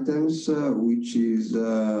 3 items, which is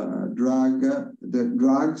drugs,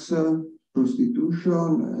 prostitution,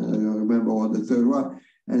 I don't remember what the third one,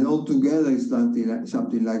 and altogether it's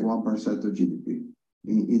something like 1% of GDP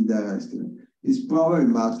in their estimate. It's probably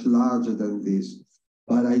much larger than this,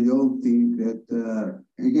 but I don't think that,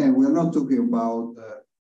 again, we're not talking about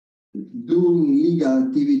doing illegal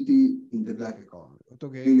activity in the black economy. We're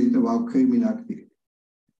talking really about criminal activity.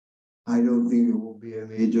 I don't think it will be a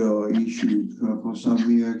major issue for some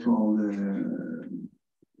miracle.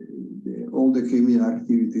 All the criminal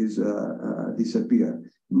activities disappear.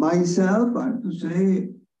 Myself, I have to say,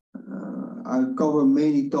 I've covered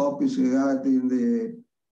many topics regarding the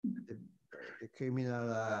criminal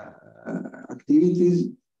activities,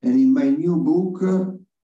 and in my new book,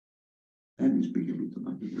 let me speak a bit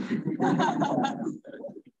about it.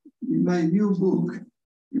 In my new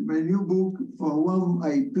book, for one,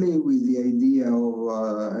 I play with the idea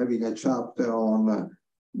of having a chapter on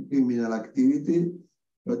criminal activity,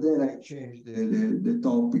 but then I changed the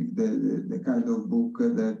topic, the kind of book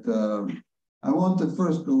that I wanted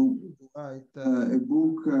first to write a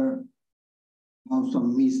book about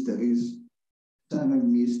some mysteries,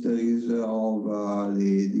 7 mysteries of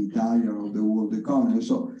the Italian or the world economy.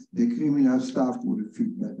 So the criminal stuff would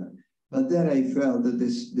fit better. But then I felt that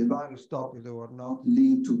the various topics were not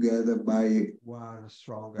linked together by one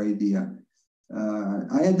strong idea.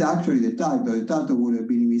 I had actually the title would have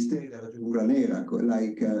been Misteri della Giungla Nera,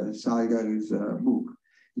 like Salgari's book.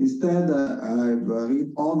 Instead, I've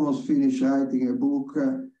almost finished writing a book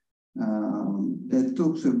that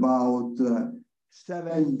talks about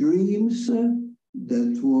 7 dreams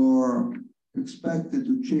that were expected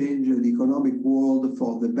to change the economic world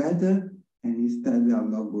for the better, and instead they are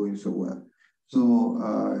not going so well. So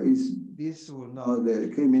this will not, the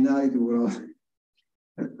criminality will not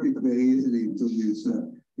fit very easily into this.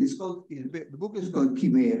 The book is called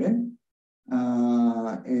Chimere,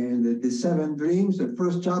 and the 7 dreams. The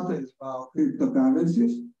first chapter is about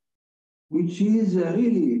cryptocurrencies, which is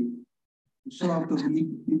really sort of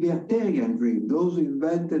libertarian dream. Those who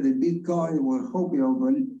invented the Bitcoin were hoping of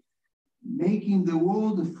making the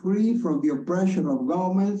world free from the oppression of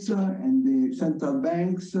governments and the central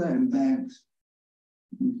banks and banks.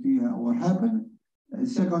 You see what happened. The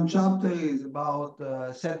second chapter is about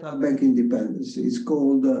central bank independence. It's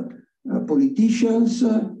called Politicians,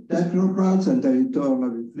 Technocrats, and the Return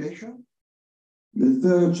of Inflation. The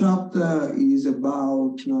third chapter is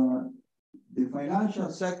about the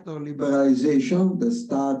financial sector liberalization that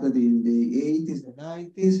started in the 80s and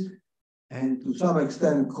 90s, and to some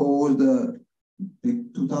extent caused the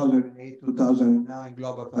 2008-2009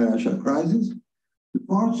 global financial crisis. The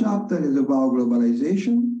fourth chapter is about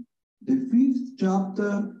globalization. The fifth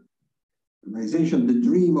chapter, globalization, the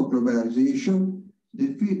dream of globalization.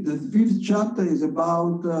 The fifth chapter is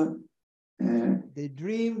about the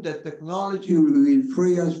dream that technology will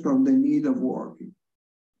free us from the need of working.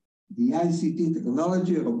 The ICT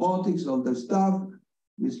technology, robotics, all the stuff,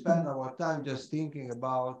 we spend our time just thinking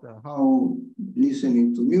about how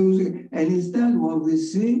listening to music. And instead, what we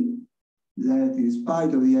see that in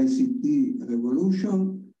spite of the ICT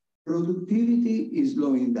revolution, productivity is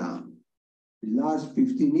slowing down. The last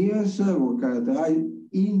 15 years were characterized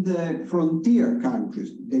in the frontier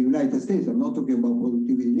countries, the United States. I'm not talking about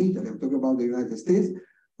productivity in Italy, I'm talking about the United States.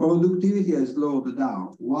 Productivity has slowed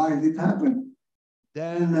down. Why did it happen?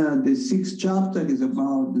 Then the sixth chapter is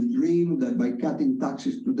about the dream that by cutting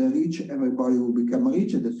taxes to the rich, everybody will become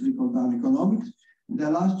rich, and the trickle-down economics. And the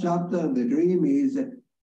last chapter, the dream is a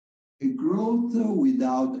growth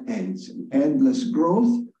without ends, endless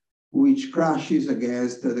growth, which crashes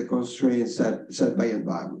against the constraints set by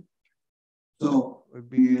environment. So we'll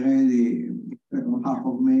be ready on half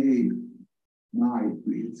of May. Night,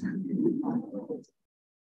 please.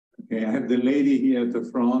 Okay, I have the lady here at the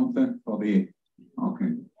front for the.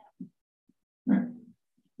 Okay.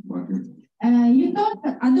 You talk,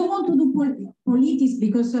 I don't want to do politics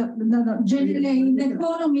because generally in the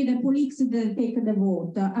economy, the politics they take the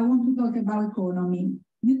vote. I want to talk about economy.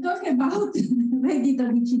 You talk about reddito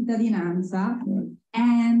di cittadinanza,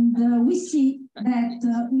 and we see that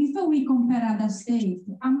if we compare other states,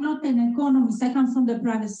 I'm not an economist, I come from the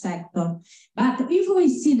private sector, but if we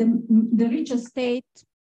see the richest state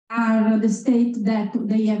are the states that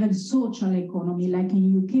they have a social economy, like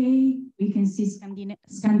in UK, we can see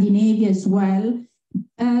Scandinavia as well.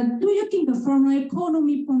 Do you think from an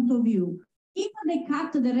economy point of view, if they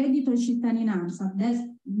cut the reddito di cittadinanza, that's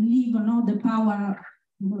leave the power,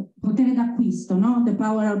 potere d'acquisto, the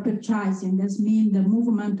power of purchasing, that means the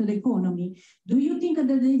movement of the economy, do you think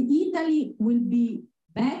that Italy will be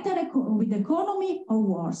better with the economy or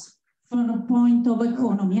worse? From the point of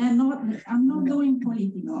economy, I'm not doing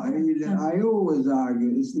politics. No, I always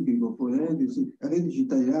argue it's typical for the reddito di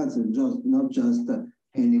cittadinanza is not just an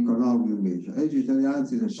economic measure. Reddito di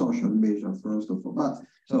cittadinanza is a social measure, first of all. But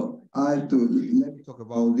so I have to let me talk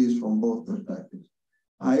about this from both perspectives.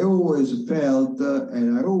 I always felt,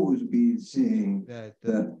 and I always been saying that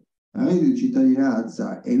reddito di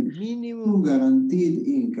cittadinanza, a minimum guaranteed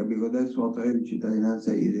income, because that's what reddito di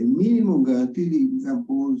cittadinanza is, a minimum guaranteed income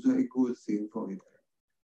was a good thing for it.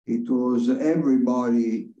 It was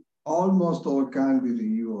everybody, almost all countries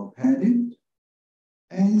in Europe had it,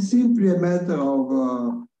 and it's simply a matter of,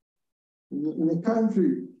 in a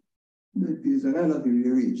country that is relatively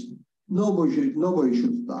rich, nobody should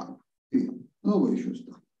starve. Nobody should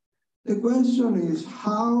starve. The question is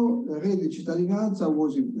how reddito di cittadinanza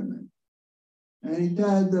was implemented. And it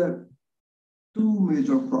had two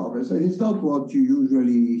major problems. And it's not what you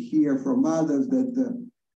usually hear from others that,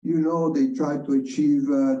 they try to achieve,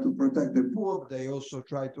 to protect the poor. They also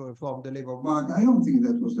try to reform the labor market. I don't think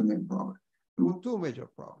that was the main problem. There were two major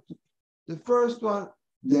problems. The first one,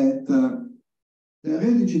 that the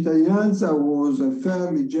reddito di cittadinanza was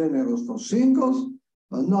fairly generous for singles,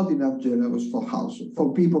 but not enough generous for households,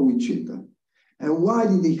 for people with children. And why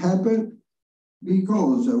did it happen?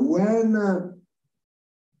 Because when,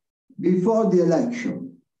 before the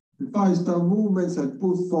election, the Far-Eastern movements had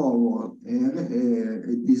put forward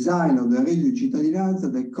a design of the reddito di cittadinanza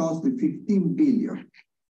that cost 15 billion.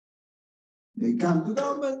 They come to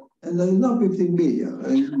government and there is not 15 billion.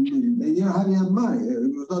 They didn't have enough money. There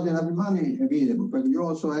was not enough money available, but you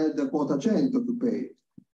also had the quota 100 to pay.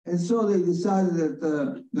 And so they decided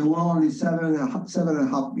that there were only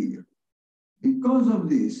 7.5 billion. Because of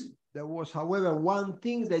this, there was, however, one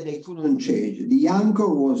thing that they couldn't change. The anchor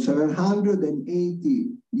was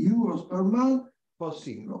 780 euros per month for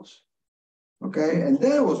singles. Okay, and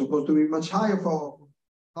that was supposed to be much higher for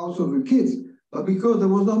households with kids. But because there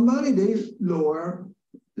was no money, they lowered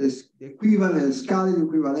the equivalent, scale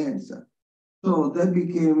equivalenza. So that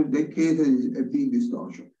created a big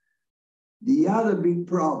distortion. The other big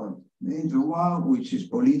problem, major one, which is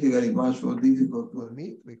politically much more difficult to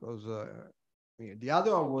admit, because the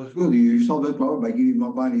other one was good. You solve the problem by giving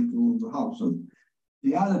more money to the household.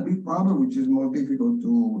 The other big problem, which is more difficult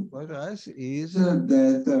to address, is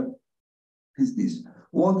is this.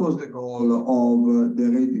 What was the goal of the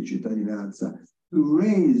reddito di cittadinanza? to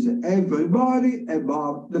raise everybody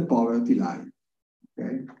above the poverty line.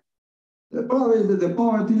 Okay? The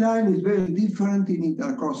poverty line is very different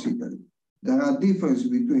across Italy. There are differences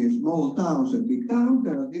between small towns and big towns.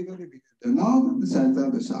 There are differences between the north, the center,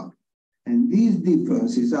 and the south. And these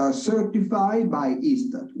differences are certified by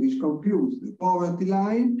ISTAT, which computes the poverty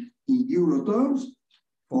line in euro terms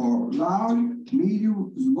for large,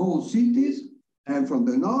 medium, small cities, and from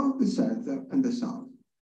the north, the center, and the south.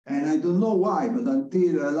 And I don't know why, but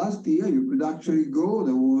until last year, you could actually go,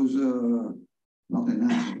 there was not an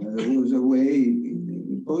app, there was a way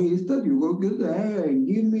for ISTAT, you go there and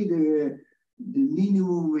give me the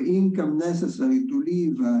minimum income necessary to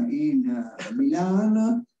live in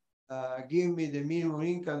Milan, give me the minimum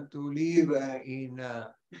income to live in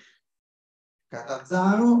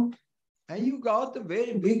Catanzaro, and you got a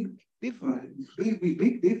very big difference,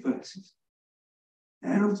 big differences.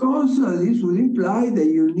 And of course, this would imply that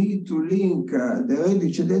you need to link the reddito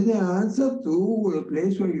di cittadinanza to the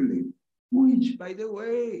place where you live, which, by the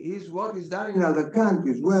way, is what is done in other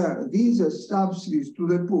countries where these subsidies to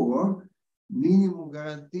the poor, minimum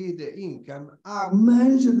guaranteed income, are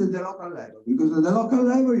managed at the local level. Because at the local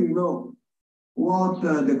level, you know what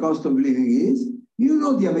the cost of living is, you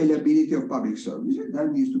know the availability of public services,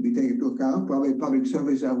 that needs to be taken into account. Probably public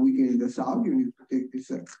services are weaker in the south, you need to take this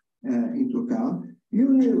into account. You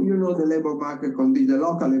know the labor market condition, the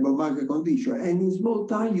local labor market condition, and in small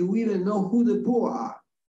town, you even know who the poor are,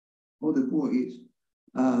 who the poor is.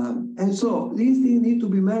 And so these things need to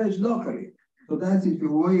be managed locally. So that's in a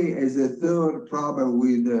way as a third problem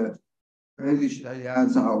with reddito di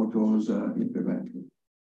cittadinanza, how it was implemented.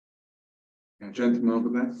 Gentleman over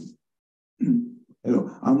there.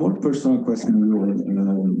 Hello, a more personal question we will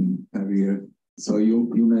have here. So you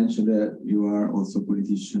mentioned that you are also a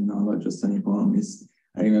politician, not just an economist.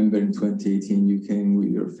 I remember in 2018 you came with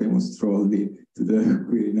your famous trolley to the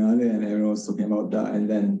Quirinale, and everyone was talking about that, and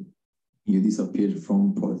then you disappeared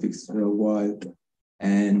from politics for a while.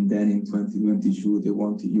 And then in 2022 they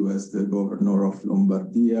wanted you as the governor of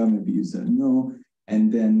Lombardia, maybe you said no.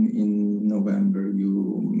 And then in November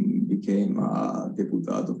you became a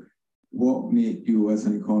deputato. What made you as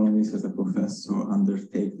an economist, as a professor,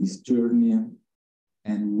 undertake this journey?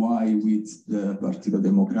 And why with the Partito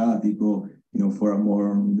Democratico, for a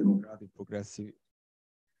more democratic, progressive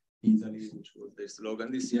Italy, which was their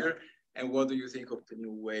slogan this year? And what do you think of the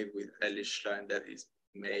new wave with Elishline that is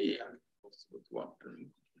may possible to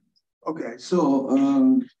happen? Okay, so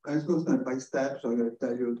let's go step by step. So I'm going to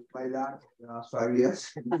tell you my life in the last 5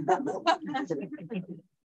 years.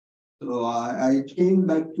 So I came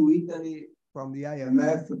back to Italy from the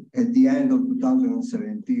IMF at the end of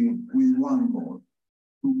 2017 with one goal: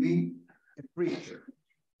 to be a preacher.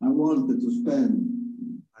 I wanted to spend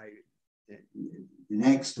the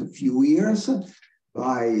next few years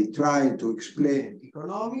by trying to explain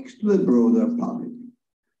economics to the broader public.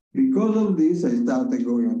 Because of this, I started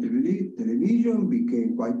going on television,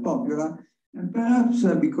 became quite popular, and perhaps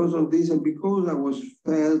because of this, and because I was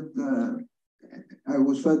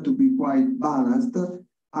felt to be quite balanced,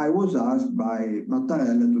 I was asked by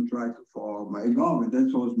Mattarella to try to form a government.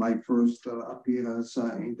 That was my first appearance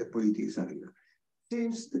in the politics arena.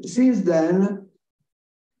 Since then,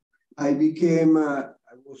 I became, I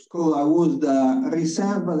was the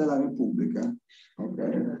Riserva della Repubblica.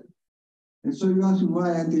 Okay. And so you ask me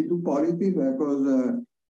why I entered into politics, because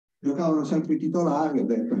giocavano sempre i titolari, ho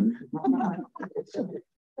detto.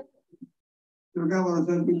 Giocavano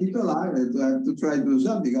sempre i titolari, I have to try to do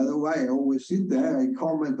something, otherwise I always sit there and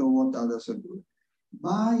comment on what others are doing.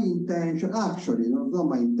 My intention, actually, not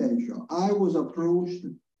my intention, I was approached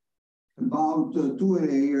about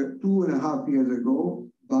 2.5 years ago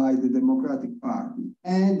by the Democratic Party,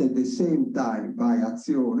 and at the same time by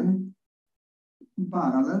Azione, in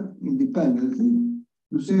parallel, independently,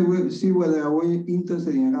 to see whether I was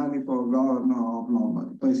interested in running for governor of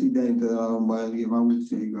Lombardy, Presidente della Lombardia, I would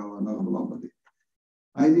say governor of Lombardy.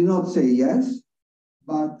 I did not say yes,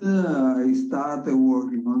 but I started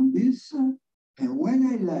working on this. And when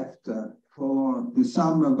I left for the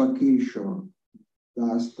summer vacation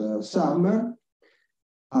last summer,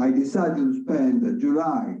 I decided to spend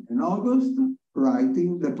July and August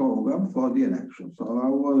writing the program for the election. So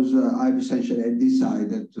I essentially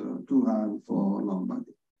decided to run for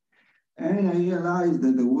Lombardy. And I realized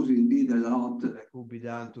that there was indeed a lot that could be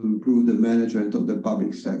done to improve the management of the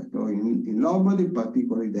public sector in Lombardy,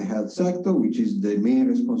 particularly the health sector, which is the main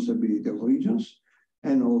responsibility of regions,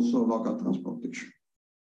 and also local transportation.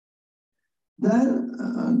 Then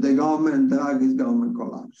the government, Draghi's government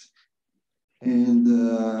collapsed. And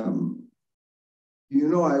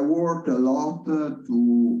I worked a lot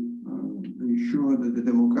to ensure that the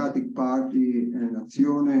Democratic Party and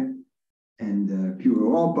Azione and Più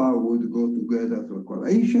Europa would go together to a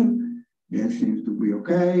coalition. That seems to be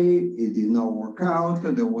okay. It did not work out.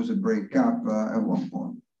 There was a breakup at one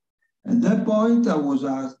point. At that point, I was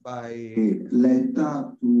asked by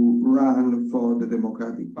Letta to run for the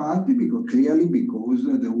Democratic Party because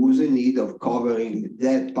there was a need of covering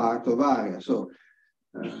that part of area. So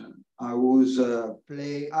I was on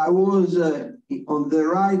the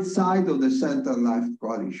right side of the center-left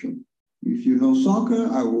coalition. If you know soccer,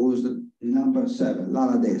 I was the number 7,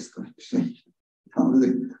 l'ala destra, of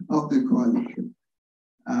the coalition.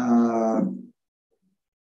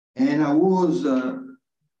 And I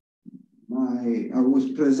was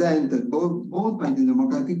presented both by the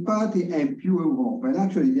Democratic Party and Più Europa. And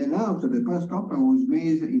actually, the announcement, the press conference was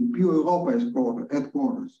made in Più Europa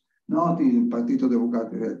headquarters, not in Partito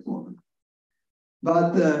Democratico headquarters.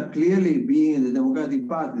 But clearly, being the Democratic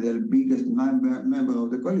Party, the biggest member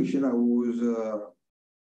of the coalition, I was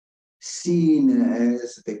seen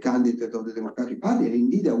as the candidate of the Democratic Party. And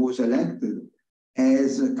indeed, I was elected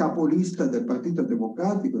as capolista del Partito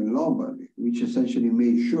Democratico in Lombardy, which essentially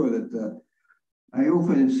made sure that I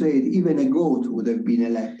often said even a goat would have been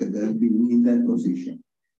elected and been in that position.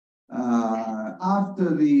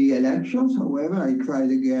 After the elections, however, I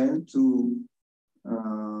tried again to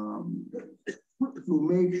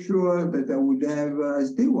make sure that I would have, I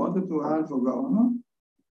still wanted to run for governor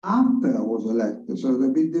after I was elected. So it's a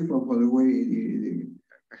bit different for the way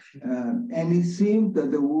and it seemed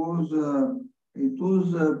that it was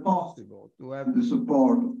possible to have the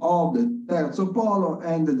support of the Terzo Polo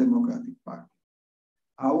and the Democratic Party.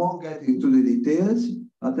 I won't get into the details,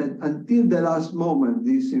 but until the last moment,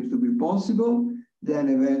 this seems to be possible. Then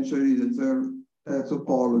eventually the Terzo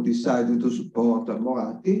Polo decided to support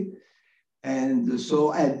Moratti. And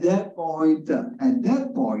so at that point,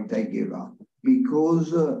 I gave up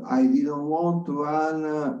because I didn't want to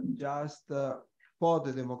run just for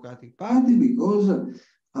the Democratic Party because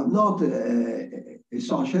I'm not a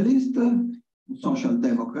socialist, social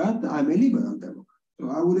democrat, I'm a liberal democrat. So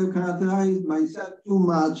I would have characterized myself too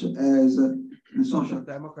much as a social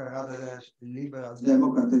democrat rather than as a liberal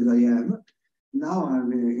democrat as I am. Now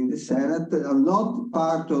I'm in the Senate, I'm not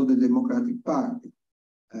part of the Democratic Party.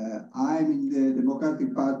 I'm in the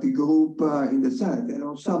Democratic Party group in the Senate, and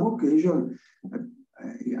on some occasion,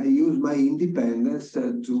 I use my independence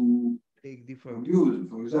to take different views.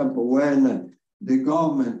 For example, when the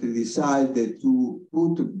government decided to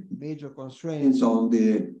put major constraints on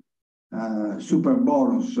the super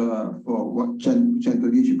bonus for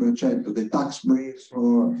 110%, the tax breaks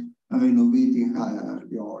for renovating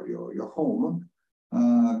your home,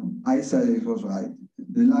 I said it was right.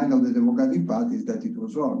 The line of the Democratic Party is that it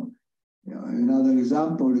was wrong. Another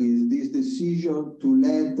example is this decision to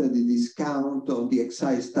let the discount on the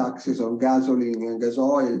excise taxes on gasoline and gas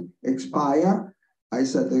oil expire. I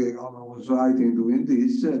said the government was right in doing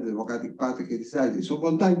this. The Democratic Party decided. So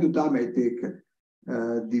from time to time, I take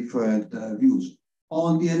different views.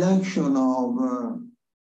 On the election of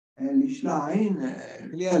Ellie Schlein,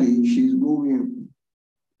 clearly she's moving,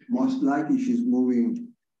 most likely she's moving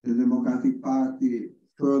the Democratic Party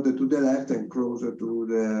further to the left and closer to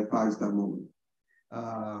the Pakistan movement.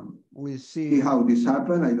 We'll see how this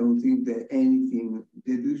happens. I don't think that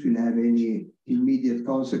this will have any immediate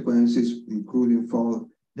consequences, including for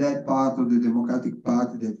that part of the Democratic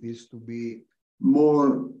Party that is to be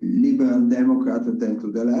more liberal Democrat than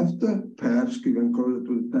to the left, perhaps even closer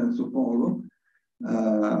to the Terzo Polo.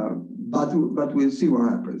 But we'll see what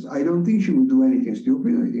happens. I don't think she will do anything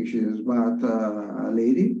stupid. I think she's a smart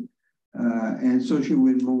lady. And so she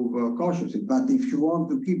will move cautiously. But if she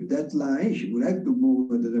wants to keep that line, she will have to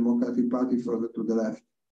move the Democratic Party further to the left.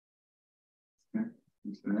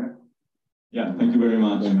 Yeah, thank you very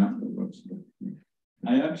much.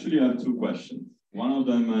 I actually have two questions. One of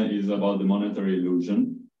them is about the monetary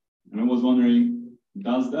illusion. And I was wondering,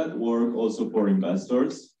 does that work also for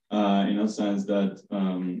investors? In a sense that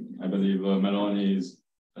I believe Meloni is,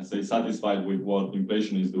 let's say, satisfied with what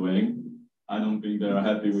inflation is doing. I don't think they're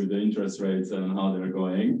happy with the interest rates and how they're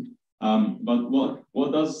going. But what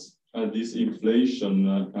does this inflation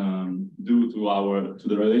do to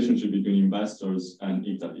the relationship between investors and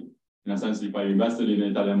Italy? In a sense, if I invested in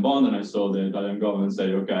an Italian bond and I saw the Italian government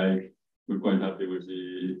say, okay, we're quite happy with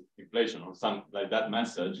the inflation or something like that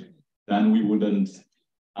message, then we wouldn't,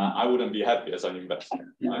 I wouldn't be happy as an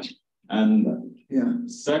investor. Right? And yeah.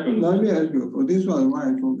 Second, let me ask you for this one, why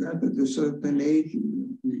I forgot that a certain age.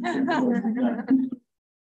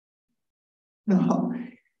 No,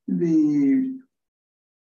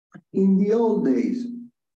 in the old days,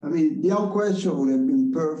 I mean, your question would have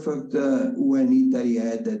been perfect when Italy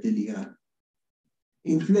had the lira.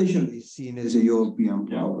 Inflation is seen as a European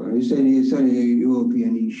problem. It's a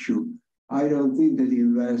European issue. I don't think that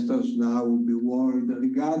investors now would be worried,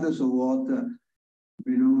 regardless of what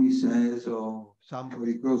Meloni says or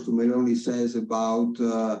somebody close to Meloni says about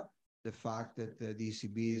the fact that the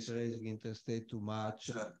ECB is raising interest rate too much.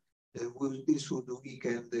 This would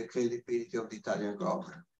weaken the credibility of the Italian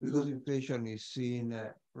government because inflation is seen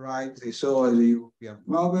rightly so as a European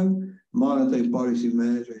problem. Monetary policy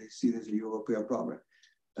management is seen as a European problem,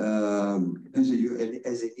 as an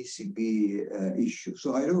ECB issue.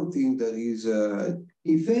 So I don't think there is,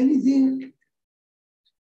 if anything,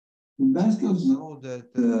 investors know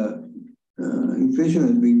that inflation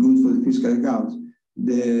has been good for the fiscal accounts.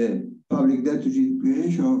 The public debt to GDP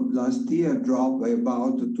ratio last year dropped by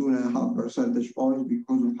about 2.5 percentage points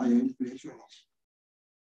because of higher inflation,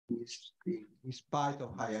 in spite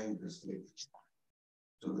of higher interest rates.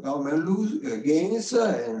 So the government gains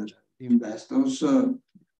and investors, the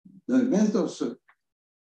investors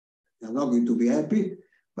are not going to be happy,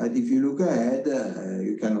 but if you look ahead,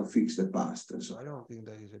 you cannot fix the past. So I don't think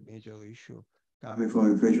there is a major issue coming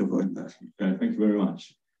from inflation for investment. Okay, thank you very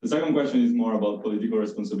much. The second question is more about political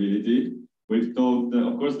responsibility. We've talked,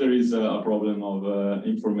 of course, there is a problem of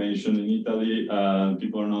information in Italy.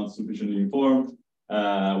 People are not sufficiently informed.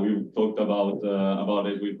 We talked about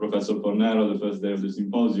it with Professor Fornero the first day of the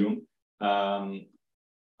symposium. However,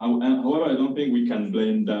 I don't think we can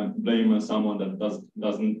blame someone that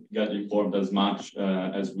doesn't get informed as much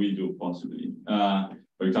as we do, possibly.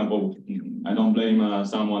 For example, I don't blame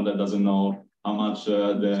someone that doesn't know how much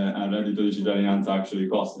the reddito di cittadinanza actually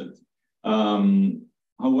costed.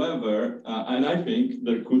 However, and I think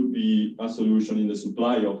there could be a solution in the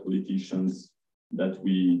supply of politicians that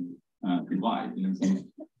we provide. In a sense.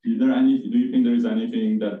 Do you think there is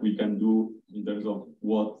anything that we can do in terms of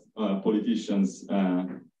what politicians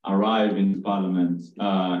arrive in parliament?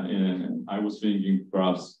 I was thinking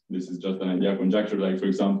perhaps this is just an idea, conjecture, like for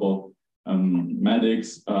example,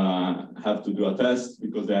 medics have to do a test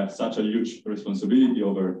because they have such a huge responsibility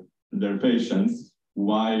over their patients.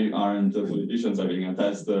 Why aren't the politicians having a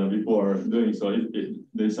test before doing so?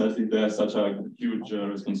 They have such a huge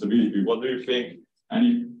responsibility. What do you think?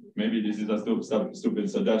 And maybe this is a stupid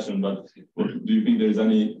suggestion, but do you think there is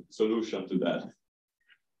any solution to that?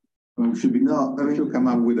 Well, should should come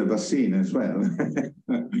up with a vaccine as well.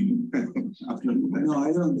 No,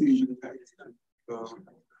 I don't think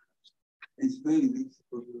it's very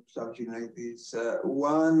difficult to do something like this.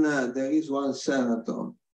 There is one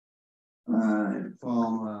senator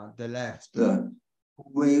from the left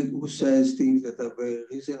who says things that are very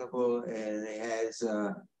reasonable, and he has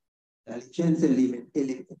la licenza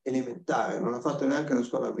elementare, non ha fatto neanche la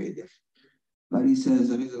scuola media, but he says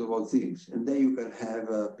reasonable things. And then you can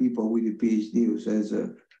have people with a PhD who say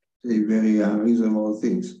very unreasonable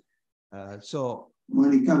things. So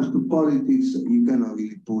when it comes to politics, you cannot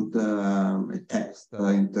really put a test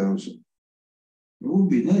in terms of, it would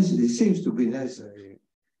be necessary, it seems to be necessary.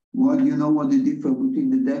 Well, you know what the difference between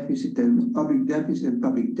the deficit and public deficit and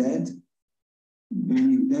public debt?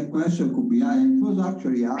 That question could be asked. It was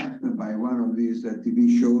actually asked by one of these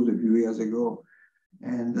TV shows a few years ago.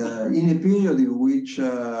 And in a period in which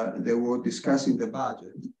they were discussing the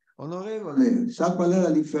budget, onorevole, sa qual è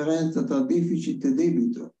la differenza tra deficit e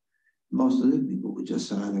debito? Most of the people would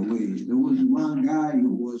just run away. There was one guy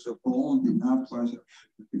who was bold enough to ask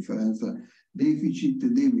the difference. Deficit e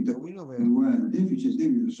debito. We know very well, deficit e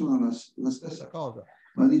debito sono la stessa cosa.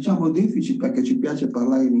 Ma diciamo deficit perché ci piace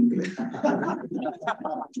parlare in inglese.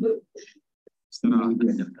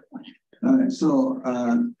 So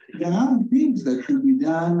there are things that could be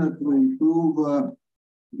done to improve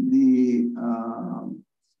the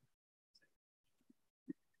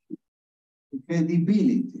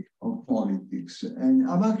credibility of politics. And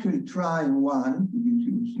I'm actually trying one, to give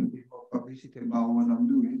you a bit more publicity about what I'm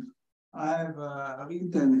doing. I've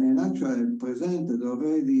written and actually presented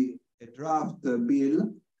already a draft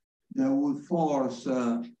bill that would force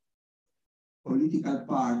political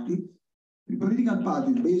parties. The political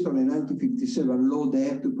parties, based on a 1957 law, they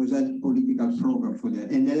have to present a political program for them,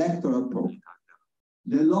 an electoral program.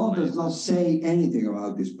 The law does not say anything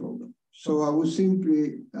about this program. So I would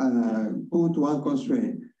simply put one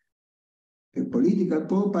constraint. A political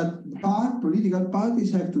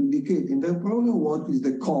parties have to indicate in their program what is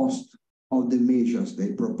the cost of the measures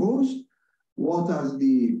they propose, what are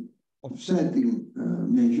the offsetting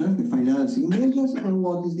measures, the financing measures, and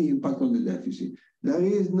what is the impact on the deficit. There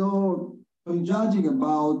is no So in judging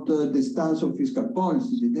about the stance of fiscal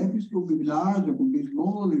policy, the deficit could be large, it could be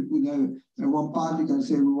small, it could have one party can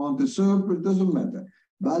say we want a surplus, it doesn't matter.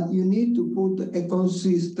 But you need to put a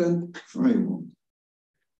consistent framework.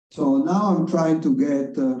 So now I'm trying to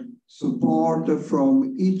get support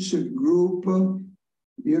from each group.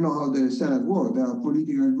 You know how the Senate works, there are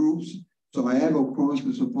political groups. So I have, of course,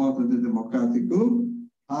 the support of the Democratic group.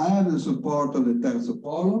 I have the support of the Terzo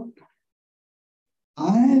Polo.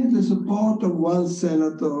 I have the support of one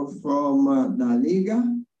senator from La Lega,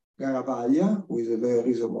 Garavaglia, who is a very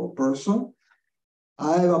reasonable person.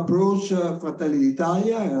 I have approached Fratelli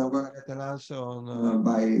d'Italia, and I'm going to get an answer on,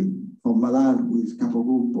 from Milan, who is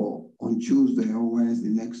Capogruppo, on Tuesday or Wednesday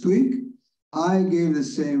next week. I gave the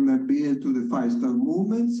same bill to the five-star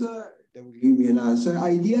movements. They will give me an answer.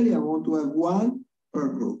 Ideally, I want to have one per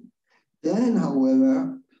group. Then,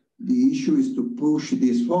 however, the issue is to push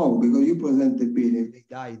this forward, because you present the bill and they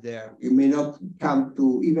die there. You may not come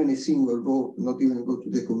to even a single vote, not even go to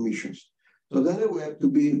the commissions. So then there will have to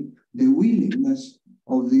be the willingness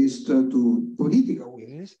of this to political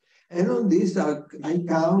willingness. And on this, I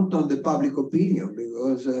count on the public opinion,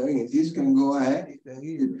 because this can go ahead.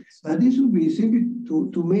 But this would be simply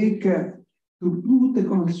to make, to put a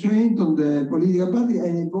constraint on the political party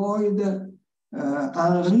and avoid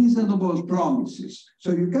unreasonable promises.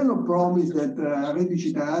 So you cannot promise that reddito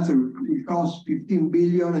cittadinanza will cost 15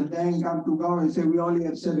 billion and then come to government and say we only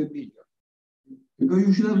have 7 billion. Because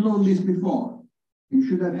you should have known this before. You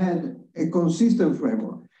should have had a consistent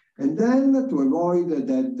framework. And then to avoid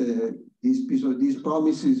that these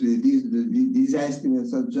promises, these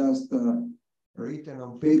estimates are just written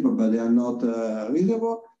on paper, but they are not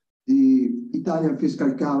reasonable, the Italian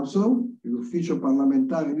Fiscal Council, the Ufficio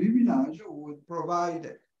Parlamentare di Bilancio, would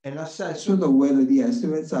provide an assessment of whether the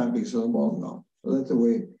estimates are reasonable or not. So that's the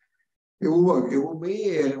way it will work. It will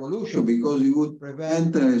be a revolution, because it would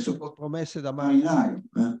prevent so-called promesse da marinaio.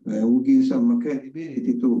 It will give some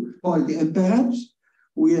credibility to politics, and perhaps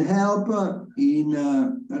will help in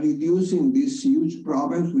reducing these huge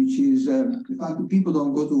problems, which is the fact that people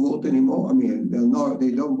don't go to vote anymore. I mean,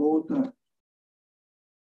 they don't vote.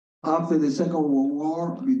 After the Second World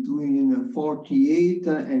War, between 48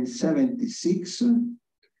 and 76,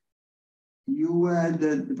 you had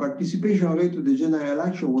the participation rate to the general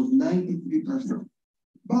election was 93%,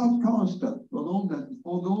 about constant for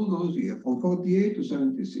all those years, from 48 to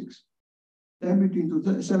 76. Then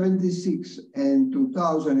between 76 and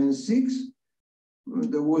 2006,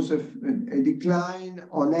 there was a decline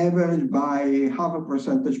on average by half a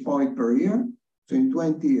percentage point per year. So in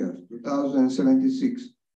 20 years,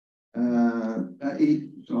 2076.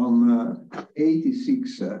 From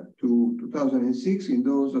 86 to 2006, in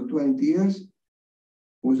those 20 years,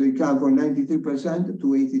 was a decline from 93% to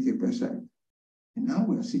 83%. And now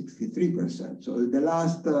we're 63%. So the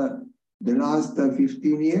last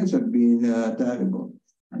 15 years have been terrible.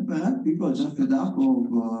 And perhaps people are just fed up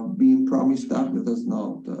of being promised stuff that does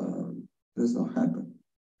not happen.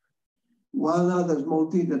 One other small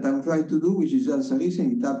thing that I'm trying to do, which is just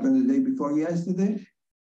recent, it happened the day before yesterday.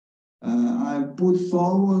 I put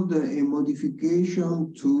forward a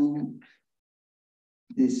modification to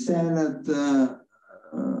the Senate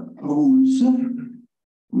rules,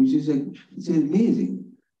 which is it's amazing.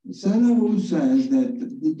 The Senate rule says that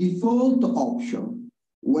the default option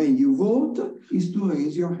when you vote is to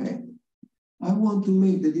raise your hand. I want to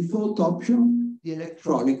make the default option the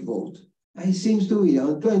electronic vote. And it seems to be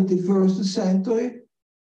on 21st century.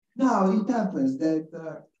 Now it happens that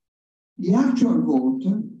the actual vote,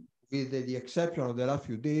 with the exception of the last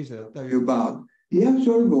few days that I'll tell you about, the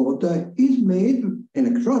actual vote is made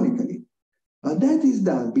electronically. But that is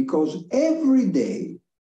done because every day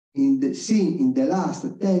in the last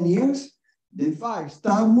 10 years, the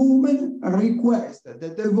five-star movement requests that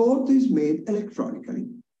the vote is made electronically.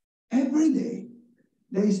 Every day.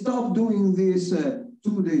 They stopped doing this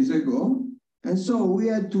 2 days ago. And so we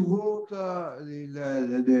had to vote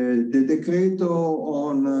the decreto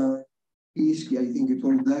on Ischia, I think it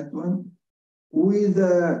was that one, with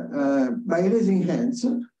by raising hands,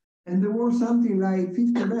 and there were something like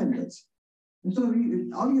 50 amendments. And so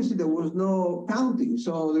obviously there was no counting.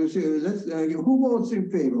 So there's who votes in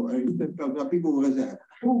favor? People who reserve.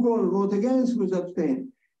 Who vote against? Who's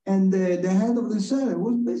abstain? And the head of the Senate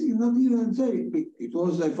was basically not even saying it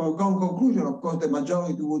was a foregone conclusion. Of course, the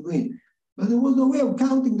majority would win, but there was no way of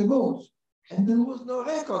counting the votes. And there was no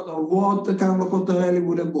record of what Carlo Cottarelli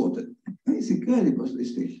would have voted. It's incredible,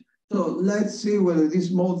 this thing. So let's see whether this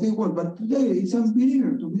small thing works. But today, it's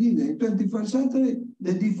unbelievable to believe that in the 21st century,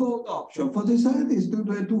 the default option for the Senate is to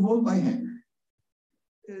vote by hand.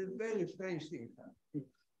 Very strange thing.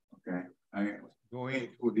 Okay. going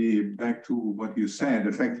to back to what you said,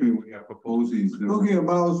 effectively what you are proposing is talking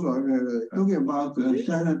about the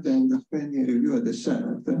Senate and the spending review at the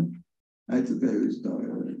Senate. I have to tell you a story.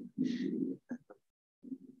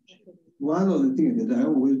 One of the things that I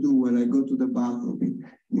always do when I go to the bathroom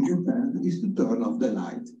in Japan is to turn off the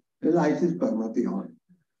light. The light is permanently on.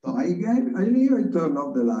 So I leave and turn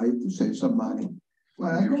off the light to save some money.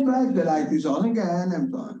 When I go back, the light is on again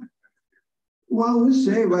and on. One would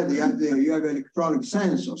say, well, you have electronic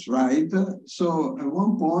sensors, right? So at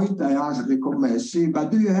one point I asked the commessi, but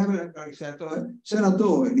do you have an electronic sensor?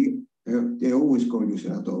 Senatore, they always call you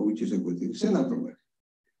Senatore, which is a good thing. Senatore,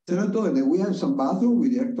 then we have some bathroom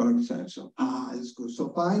with electronic sensor. Ah, that's good.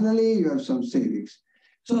 So finally you have some savings.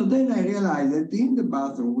 So then I realized that in the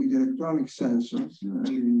bathroom with electronic sensors,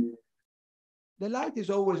 the light is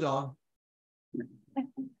always on.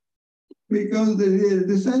 Because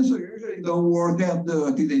the sensor usually don't work, they are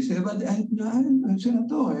dirty. They say, but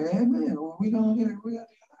Senatore, we don't, it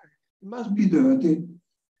must be dirty.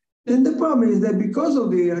 Then the problem is that because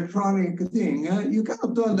of the electronic thing, you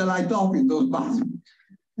cannot turn the light off in those bathrooms.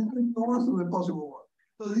 It's the worst of the possible world.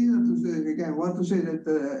 So these are to say, again, I want to say that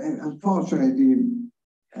unfortunately,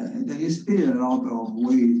 there is still a lot of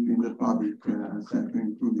waste in the public sector,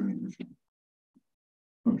 including industry.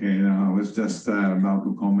 Okay, I was just about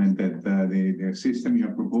to comment that the system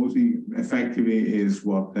you're proposing effectively is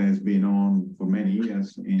what has been on for many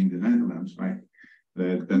years in the Netherlands, right?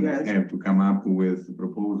 That yes. Have to come up with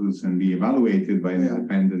proposals and be evaluated by an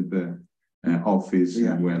independent office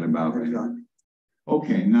well about it.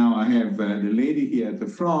 Okay, now I have the lady here at the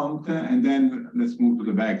front, and then let's move to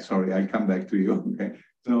the back. Sorry, I'll come back to you. Okay,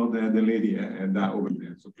 so the lady over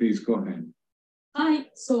there. So please go ahead. Hi,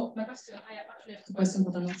 so my question, I actually have two questions,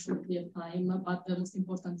 but I'm not sure if we have time. But the most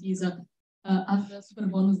important is, as the super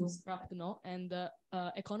bonus was scrapped, and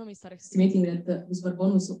economists are estimating that the super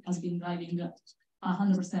bonus has been driving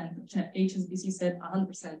 100%. HSBC said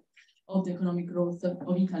 100% of the economic growth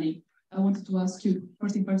of Italy. I wanted to ask you,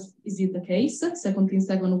 first, is it the case? Second,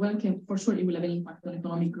 when can, for sure, it will have an impact on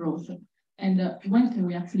economic growth. And when can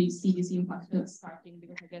we actually see this impact starting?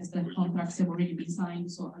 Because I guess the contracts have already been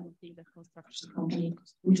signed, so I don't think that construction company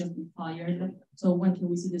will just be fired. So when can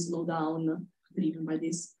we see the slowdown driven by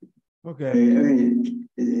this? Okay, I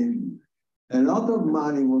mean, a lot of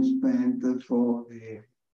money was spent for the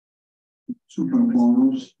super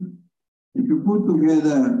bonus. If you put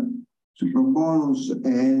together super bonus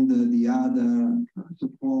and the other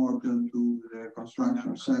support to the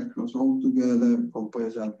construction sectors altogether,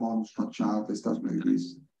 comprehensive bonus, facciate, stuff like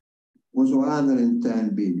this, was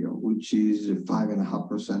 110 billion, which is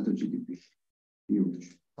 5.5% of GDP.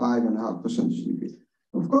 Huge, 5.5% GDP.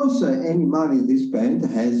 Of course, any money they spend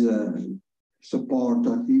has support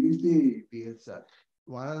activity, it's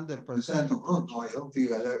 100% of growth. No, I don't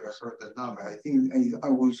think I ever heard that number. I think I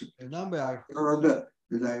was a number I heard that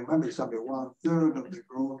I remember something 1/3 of the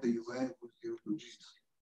growth the US was due to this.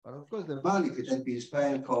 But of course, the money that had been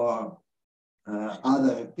spent for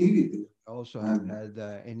other activities also have had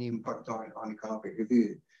an impact on economic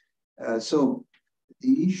activity. So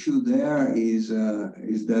the issue there is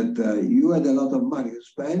that you had a lot of money to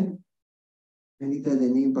spend, and it had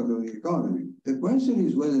an impact on the economy. The question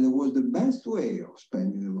is whether there was the best way of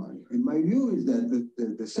spending the money. And my view is that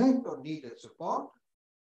the sector needed support.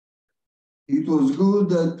 It was good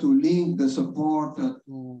to link the support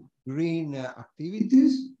to green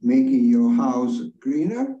activities, making your house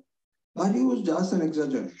greener, but it was just an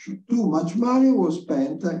exaggeration. Too much money was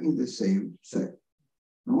spent in the same sector.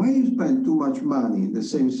 And when you spend too much money in the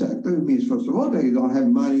same sector, it means, first of all, that you don't have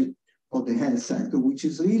money for the health sector, which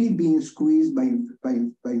is really being squeezed by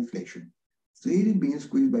inflation. It's really being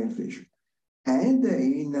squeezed by inflation. And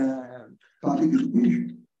in public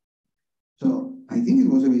education. So I think it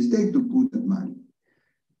was a mistake to put that money.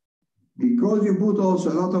 Because you put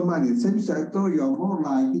also a lot of money in the same sector, you are more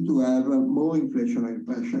likely to have more inflationary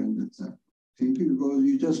pressure in that sector. Simply because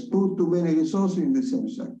you just put too many resources in the same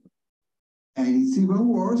sector. And it's even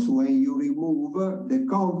worse when you remove the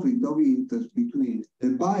conflict of interest between the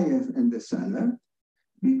buyer and the seller,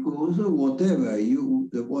 because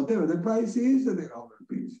whatever the price is, the government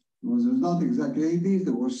pays. It was not exactly like this,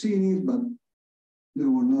 there were ceilings, but they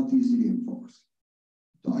were not easily enforced.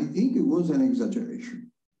 So I think it was an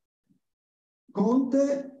exaggeration.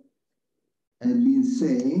 Conte had been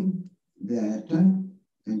saying that,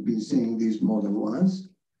 and been saying this more than once,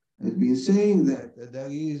 has been saying that there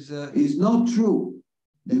is not true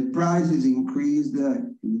that prices increased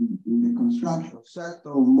in the construction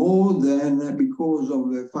sector more than because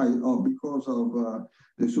of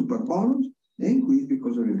the super bonus. They increased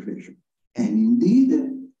because of inflation. And indeed,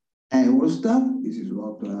 and Eurostat, this is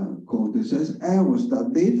what Conte says,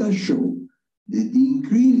 Eurostat data show that the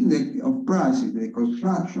increase of prices in the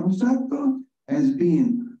construction sector has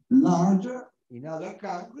been larger in other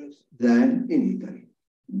countries than in Italy.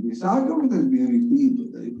 This argument has been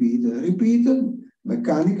repeated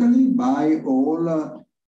mechanically by all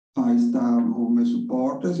five-star movement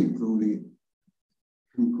supporters, including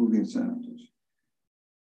senators.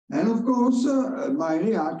 And of course, my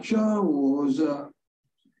reaction was,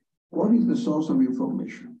 what is the source of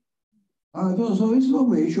information? The source of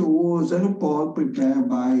information was a report prepared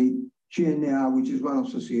by CNA, which is one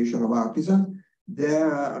association of artisans,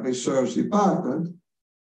 their research department,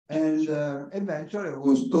 and eventually I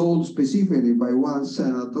was told specifically by one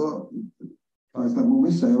senator, five-star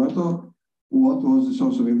movement senator, what was the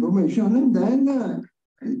source of information, and then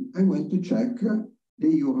I went to check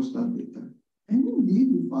the Eurostat data. And indeed,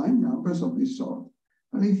 you find numbers of this sort.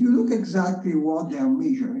 And if you look exactly what they are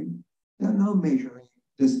measuring, they are not measuring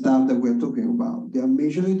the stuff that we're talking about. They are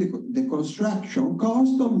measuring the construction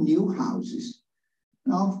cost of new houses.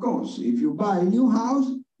 Now, of course, if you buy a new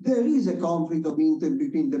house, there is a conflict of interest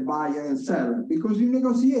between the buyer and seller because you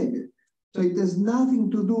negotiate it. So it has nothing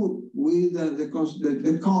to do with the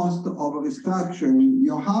cost of restructuring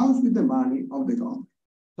your house with the money of the government.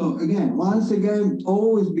 So again, once again,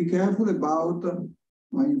 always be careful about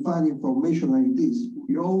when you find information like this.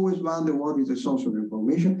 You always wonder what is the source of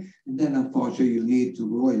information, and then unfortunately you need to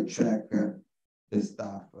go and check the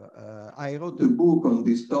stuff. I wrote a book on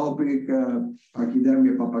this topic,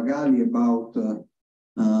 Academia Papagalli, about the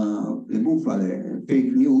bufale,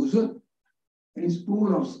 fake news. It's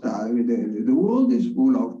full of stuff. The world is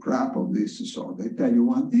full of crap of this sort. They tell you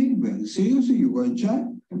one thing, very seriously, you go and check.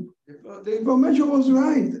 The information was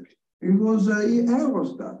right. It was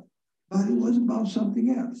Eurostat, but it was about something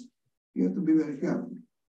else. You have to be very careful.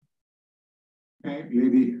 Okay,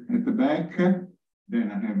 lady at the back,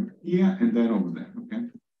 then I have here, and then over there, okay?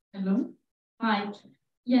 Hello. Hi.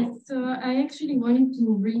 Yes, so I actually wanted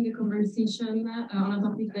to bring a conversation on a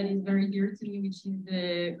topic that is very dear to me, which is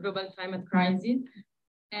the global climate crisis.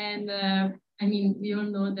 And I mean, we all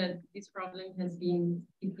know that this problem has been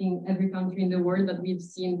hitting every country in the world, but we've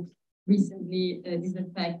seen recently this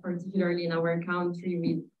effect, particularly in our country,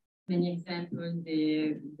 with many examples,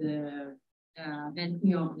 the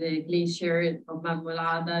melting of the glacier of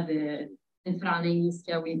Marmolada, the frana in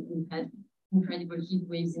Ischia, we've had incredible heat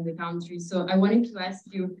waves in the country. So I wanted to ask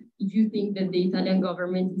you if you think that the Italian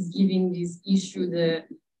government is giving this issue the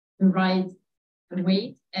right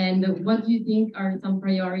weight, and what do you think are some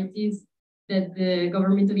priorities that the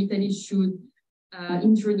government of Italy should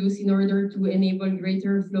introduce in order to enable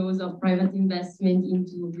greater flows of private investment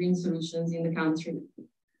into green solutions in the country?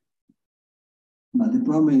 But the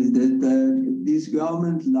problem is that this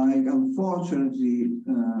government, like unfortunately,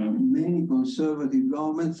 many conservative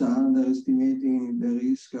governments are underestimating the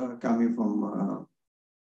risk coming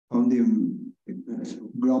from the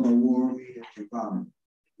global warming and the environment.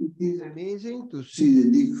 It is amazing to see the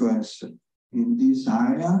difference in this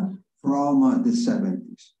area from the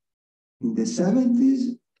 70s. In the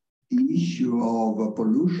 70s, the issue of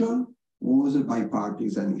pollution was a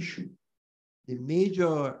bipartisan issue. The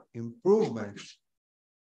major improvements,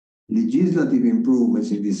 legislative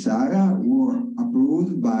improvements in this area were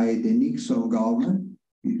approved by the Nixon government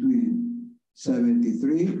between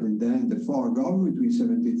 73 and then the Ford government between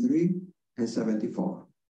 73 and 74.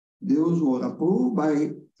 Those were approved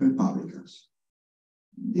by Republicans.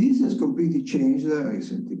 This has completely changed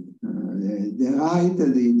recently. The right,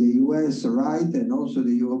 the US right, and also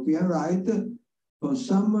the European right, for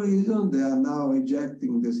some reason, they are now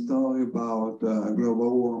rejecting the story about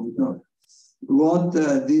global warming. So what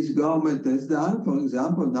this government has done, for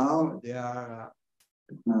example, now they are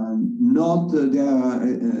not,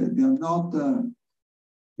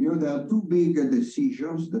 you know, there are two big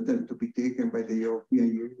decisions that have to be taken by the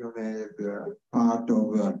European Union as part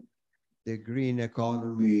of the green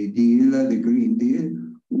economy deal, the Green Deal.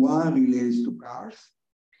 One relates to cars,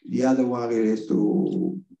 the other one relates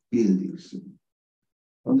to buildings.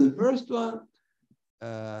 On the first one,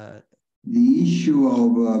 the issue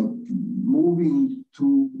of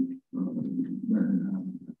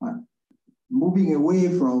moving away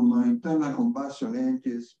from internal combustion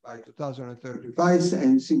engines by 2035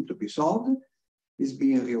 and seem to be solved, is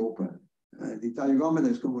being reopened. The Italian government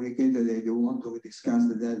has communicated that they want to discuss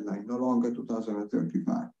the deadline, no longer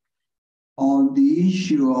 2035. On the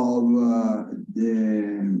issue of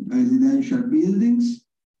the residential buildings,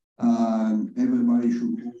 everybody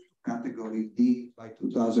should move to category D by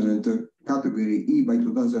 2030, category E by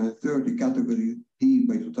 2030, category D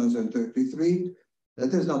by 2033.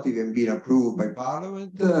 That has not even been approved by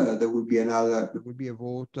Parliament. There will be a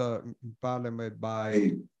vote in Parliament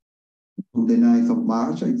on the 9th of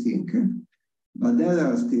March, I think. But there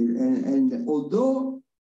are still, and although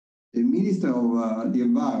the Minister of the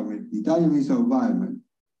Environment, the Italian Minister of Environment,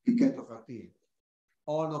 Pichetto Frattini,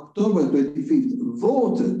 on October 25th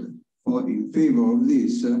voted in favor of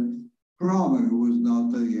this, probably was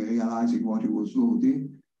not realizing what he was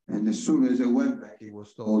voting. And as soon as I went back, he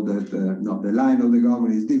was told that no, the line of the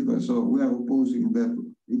government is different. So we are opposing that.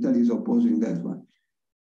 Italy is opposing that one.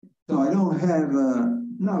 So I don't have,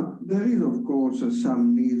 now there is of course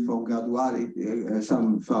some need for graduality,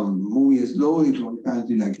 some moving slowly from a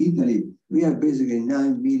country like Italy. We have basically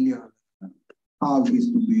 9 million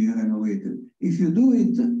houses to be renovated. If you do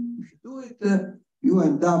it, you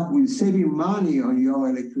end up with saving money on your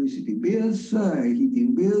electricity bills,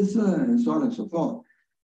 heating bills, and so on and so forth.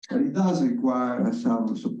 But it does require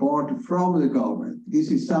some support from the government. This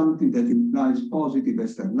is something that implies positive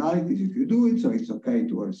externalities if you do it, so it's okay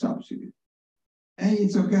to have subsidies. And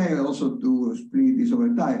it's okay also to split this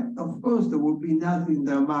over time. Of course, there will be nothing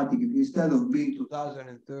dramatic if instead of being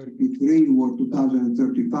 2033 or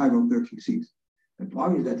 2035 or 36. The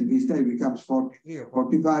point is that if instead it becomes 43 or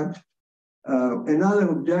 45, another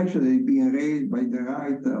objection that is being raised by the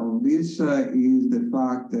right on this is the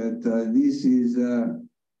fact that this is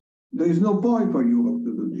there is no point for Europe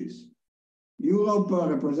to do this. Europe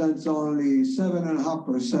represents only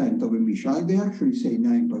 7.5% of emissions. They actually say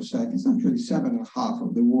 9%. It's actually 7.5%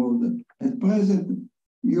 of the world. At present,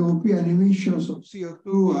 European emissions of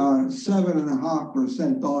CO2 are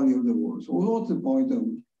 7.5% only of the world. So what's the point of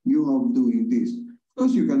Europe doing this? Of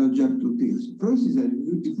course, you can object to things. First is that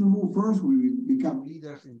if we move first, we will become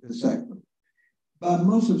leaders in the sector. But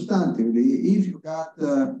more substantively, if you got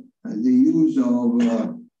the use of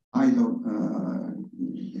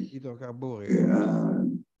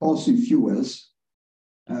fossil fuels,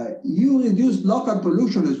 you reduce local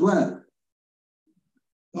pollution as well.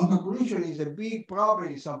 Local pollution is a big problem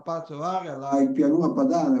in some parts of area like Pianura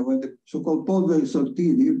Padana, where the so-called polvere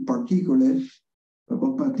sottili, particulate,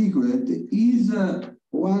 is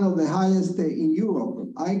one of the highest in Europe.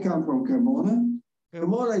 I come from Cremona.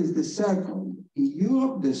 Cremona is the second in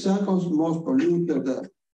Europe, the second most polluted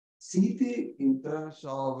city in terms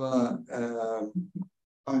of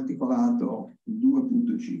particolato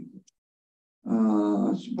 2.5,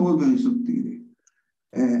 polveri sottili.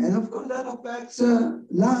 And of course that affects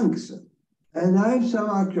lungs. And I have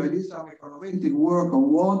actually did some econometric work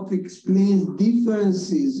on what explains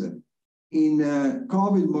differences in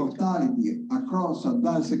COVID mortality across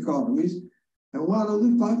advanced economies. And one of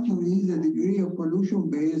the factors is the degree of pollution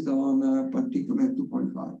based on particulate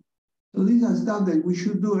 2.5. So these are stuff that we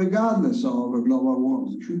should do regardless of global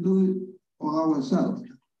warming. We should do it for ourselves.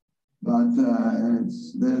 But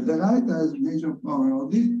the right has major problem on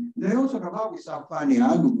this. They also come up with some funny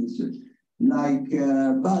arguments, like,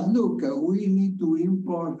 but look, we need to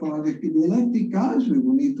import for the electric cars, we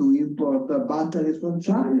will need to import batteries from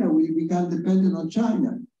China, we become dependent on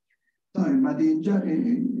China. Sorry, but in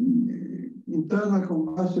internal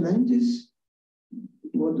combustion engines,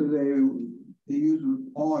 what do they use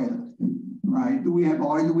oil, right? Do we have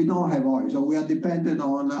oil? We don't have oil, so we are dependent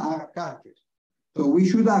on Arab countries. So we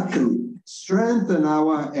should actually strengthen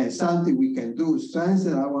something we can do,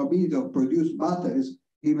 strengthen our ability to produce batteries,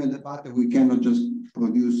 given the fact that we cannot just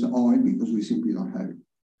produce oil because we simply don't have it.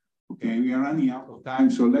 Okay, we are running out of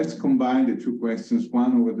time, so let's combine the two questions,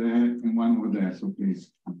 one over there and one over there, so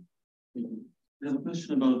please. I have a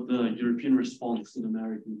question about the European response to the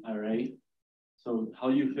American IRA. So how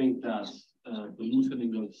do you think that the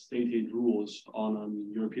loosening of state aid rules on a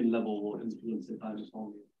European level will influence the climate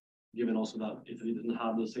policy, given also that Italy doesn't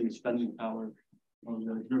have the same spending power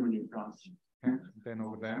on Germany and France? Okay, then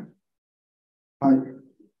over there. Hi.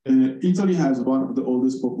 Italy has one of the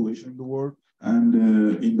oldest population in the world, and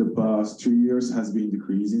in the past 3 years has been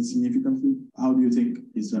decreasing significantly. How do you think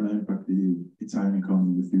it's going to impact the Italian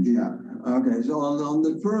economy in the future? Yeah, okay, so on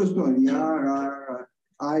the first one, the IRA,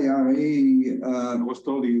 I was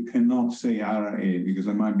told you cannot say IRA because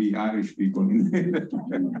there might be Irish people in there.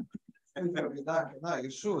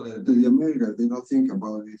 It's true that the Americans did not think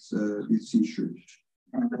about this issue.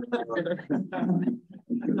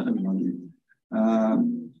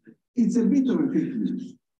 It's a bit of a fake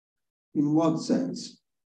news. In what sense?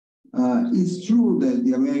 It's true that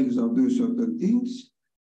the Americans are doing certain things,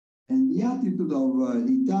 and the attitude of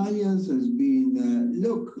the Italians has been,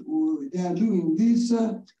 look, they are doing this,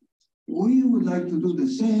 we would like to do the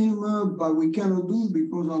same, but we cannot do it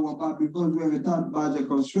because we have a tight budget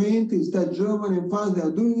constraint. Instead, Germany and France, they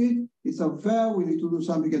are doing it. It's unfair. We need to do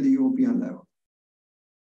something at the European level.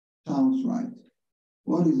 sounds right.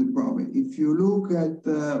 What is the problem? If you look at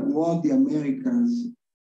what the Americans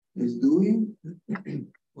is doing,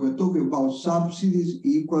 we're talking about subsidies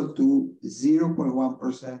equal to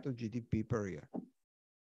 0.1% of GDP per year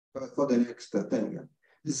for the next 10 years.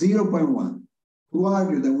 0.1. To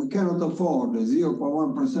argue that we cannot afford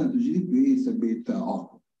 0.1% of GDP is a bit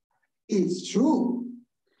awkward. It's true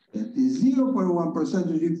that the 0.1%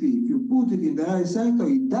 of GDP, if you put it in the right sector,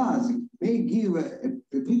 it may give a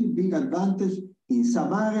pretty big advantage in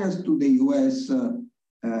some areas to the US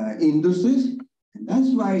industries. And that's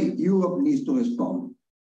why Europe needs to respond.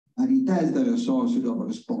 And it has the resources of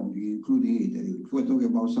responding, including Italy. If we're talking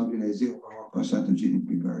about something like 0.1% of GDP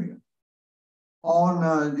per year. On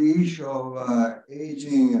the issue of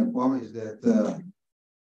aging, I promise that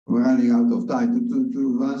we're running out of time.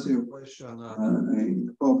 To answer your question in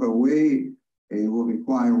the proper way, it will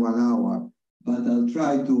require 1 hour. But I'll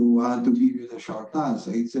try to give you the short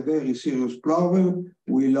answer. It's a very serious problem.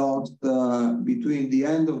 We lost between the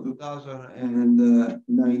end of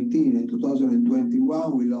 2019 and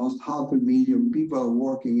 2021, we lost 500,000 people of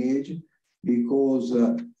working age because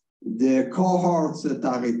the cohorts that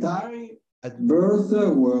are retiring at birth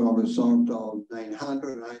were of a sort of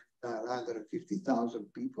 950,000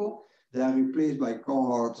 people. They are replaced by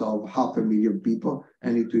cohorts of 500,000 people,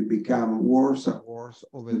 and it will become worse and worse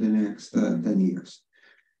over the next 10 years.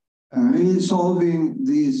 Solving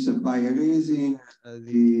this by raising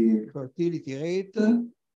the fertility rate,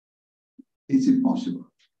 it's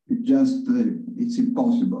impossible. It's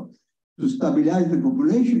impossible. To stabilize the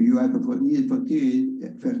population, you have a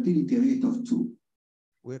fertility rate of 2.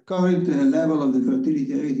 We're current level of the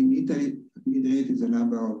fertility rate in Italy. Fertility rate is the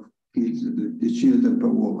number of kids, the children per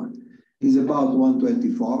woman. Is about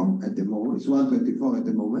 124 at the moment. It's 124 at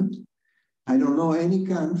the moment. I don't know any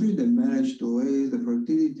country that managed to raise the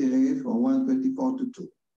fertility rate from 124 to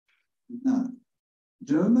 2. None.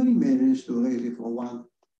 Germany managed to raise it from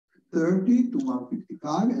 130 to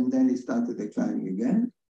 155, and then it started declining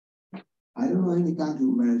again. I don't know any country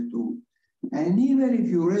who managed to. And even if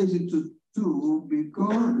you raise it to 2,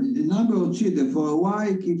 because the number of children for a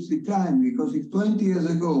while keeps declining, because if 20 years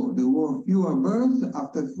ago there were fewer births,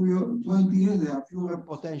 after 20 years there are fewer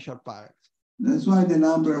potential parents. That's why the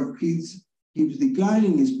number of kids keeps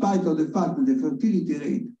declining, in spite of the fact that the fertility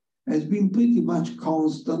rate has been pretty much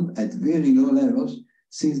constant at very low levels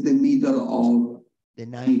since the middle of the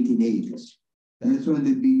 1980s. That's when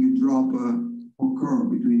the big drop occurred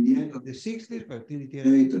between the end of the 60s, fertility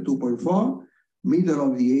rate 2.4, middle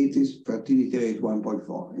of the 80s, fertility rate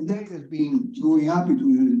 1.4. And that has been going up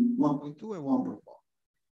between 1.2 and 1.4.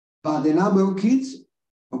 But the number of kids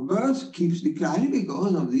of births keeps declining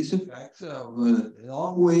because of this effect of the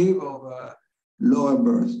long wave of lower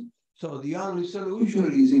births. So the only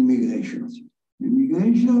solution is immigration.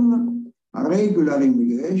 Immigration, regular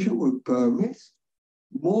immigration with permits,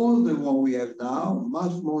 more than what we have now,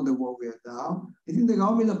 much more than what we have now. I think the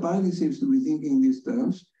government apparently seems to be thinking in these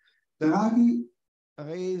terms. Draghi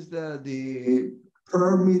raised the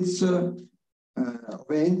permits of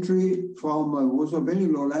entry from was a very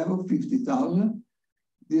low level, 50,000.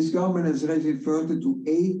 This government has raised it further to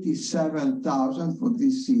 87,000 for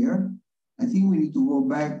this year. I think we need to go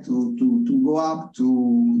back to go up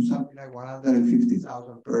to something like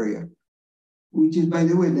 150,000 per year, which is, by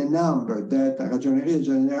the way, the number that Ragioneria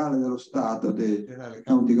Generale dello Stato, the General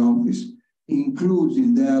Accounting Office, includes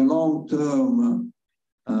in their long-term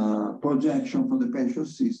projection for the pension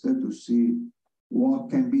system to see what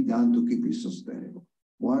can be done to keep it sustainable.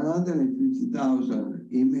 150,000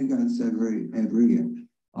 immigrants every year.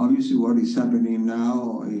 Obviously, what is happening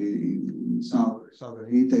now in southern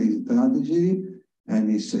Italy is tragedy, and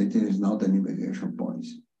it is not an immigration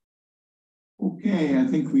policy. Okay, I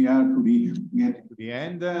think we are getting to the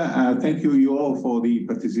end. Thank you all for the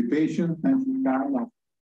participation. Thank you, Carlo.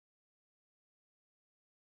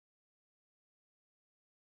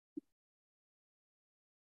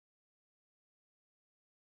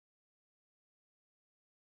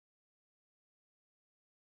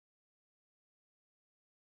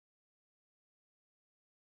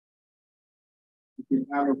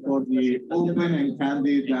 For the open and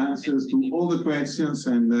candid answers to all the questions,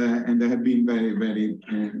 and there have been very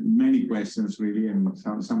many questions really, and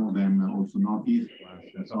some of them also not easy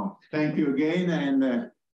questions. So thank you again,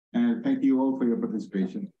 and thank you all for your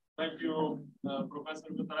participation. Thank you,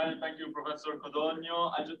 Professor Cottarelli. Thank you, Professor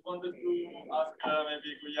Codogno. I just wanted to ask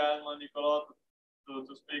maybe Guglielmo and Nicolò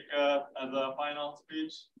to speak as a final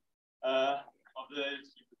speech of the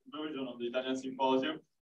conclusion of the Italian Symposium.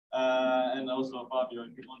 And also Fabio,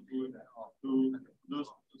 if you want to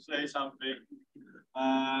say something.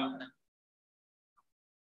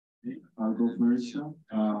 I'll go first.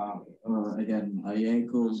 Again, I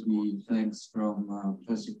echo the thanks from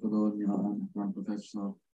Professor Codogno and from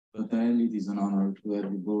Professor Cottarelli. It is an honor to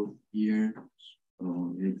have you both here.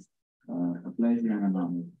 So it's a pleasure and an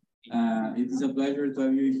honor. It is a pleasure to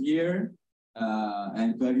have you here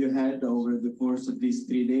and to have you had over the course of these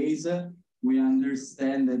 3 days. We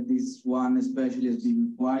understand that this one especially has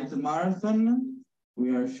been quite a marathon.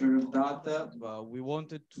 We are sure of that, but we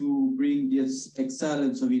wanted to bring the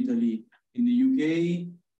excellence of Italy in the UK,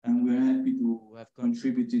 and we're happy to have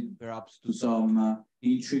contributed perhaps to some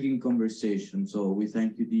intriguing conversation. So we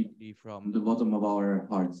thank you deeply from the bottom of our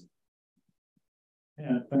hearts.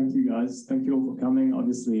 Yeah, thank you guys. Thank you all for coming.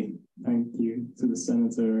 Obviously, thank you to the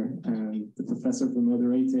Senator and the Professor for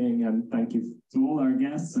moderating, and thank you to all our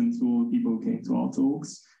guests and to all people who came to our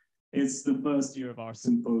talks. It's the first year of our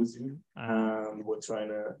symposium, and we're trying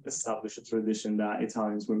to establish a tradition that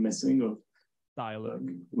Italians were missing of dialogue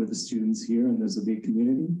with the students here, and there's a big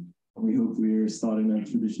community. And we hope we're starting a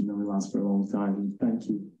tradition that will last for a long time. And thank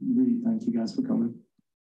you, really thank you guys for coming.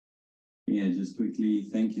 Yeah, just quickly,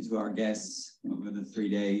 thank you to our guests over the 3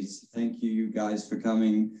 days. Thank you guys for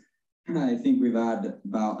coming. I think we've had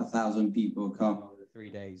about 1,000 people come over the 3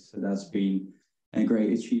 days, so that's been a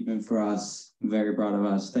great achievement for us. I'm very proud of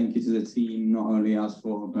us. Thank you to the team, not only us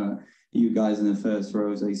four, but you guys in the first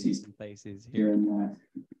rows. I see some faces here and there.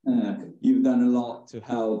 You've done a lot to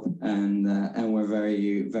help, and we're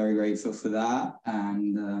very, very grateful for that.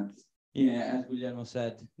 And yeah, as Guglielmo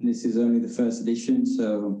said, this is only the first edition,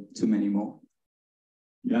 so too many more.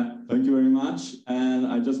 Yeah, thank you very much. And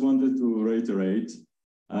I just wanted to reiterate,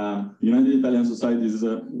 United Italian Societies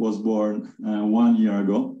was born 1 year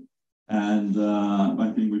ago. And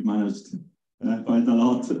I think we've managed quite a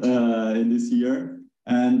lot in this year.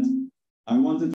 And I wanted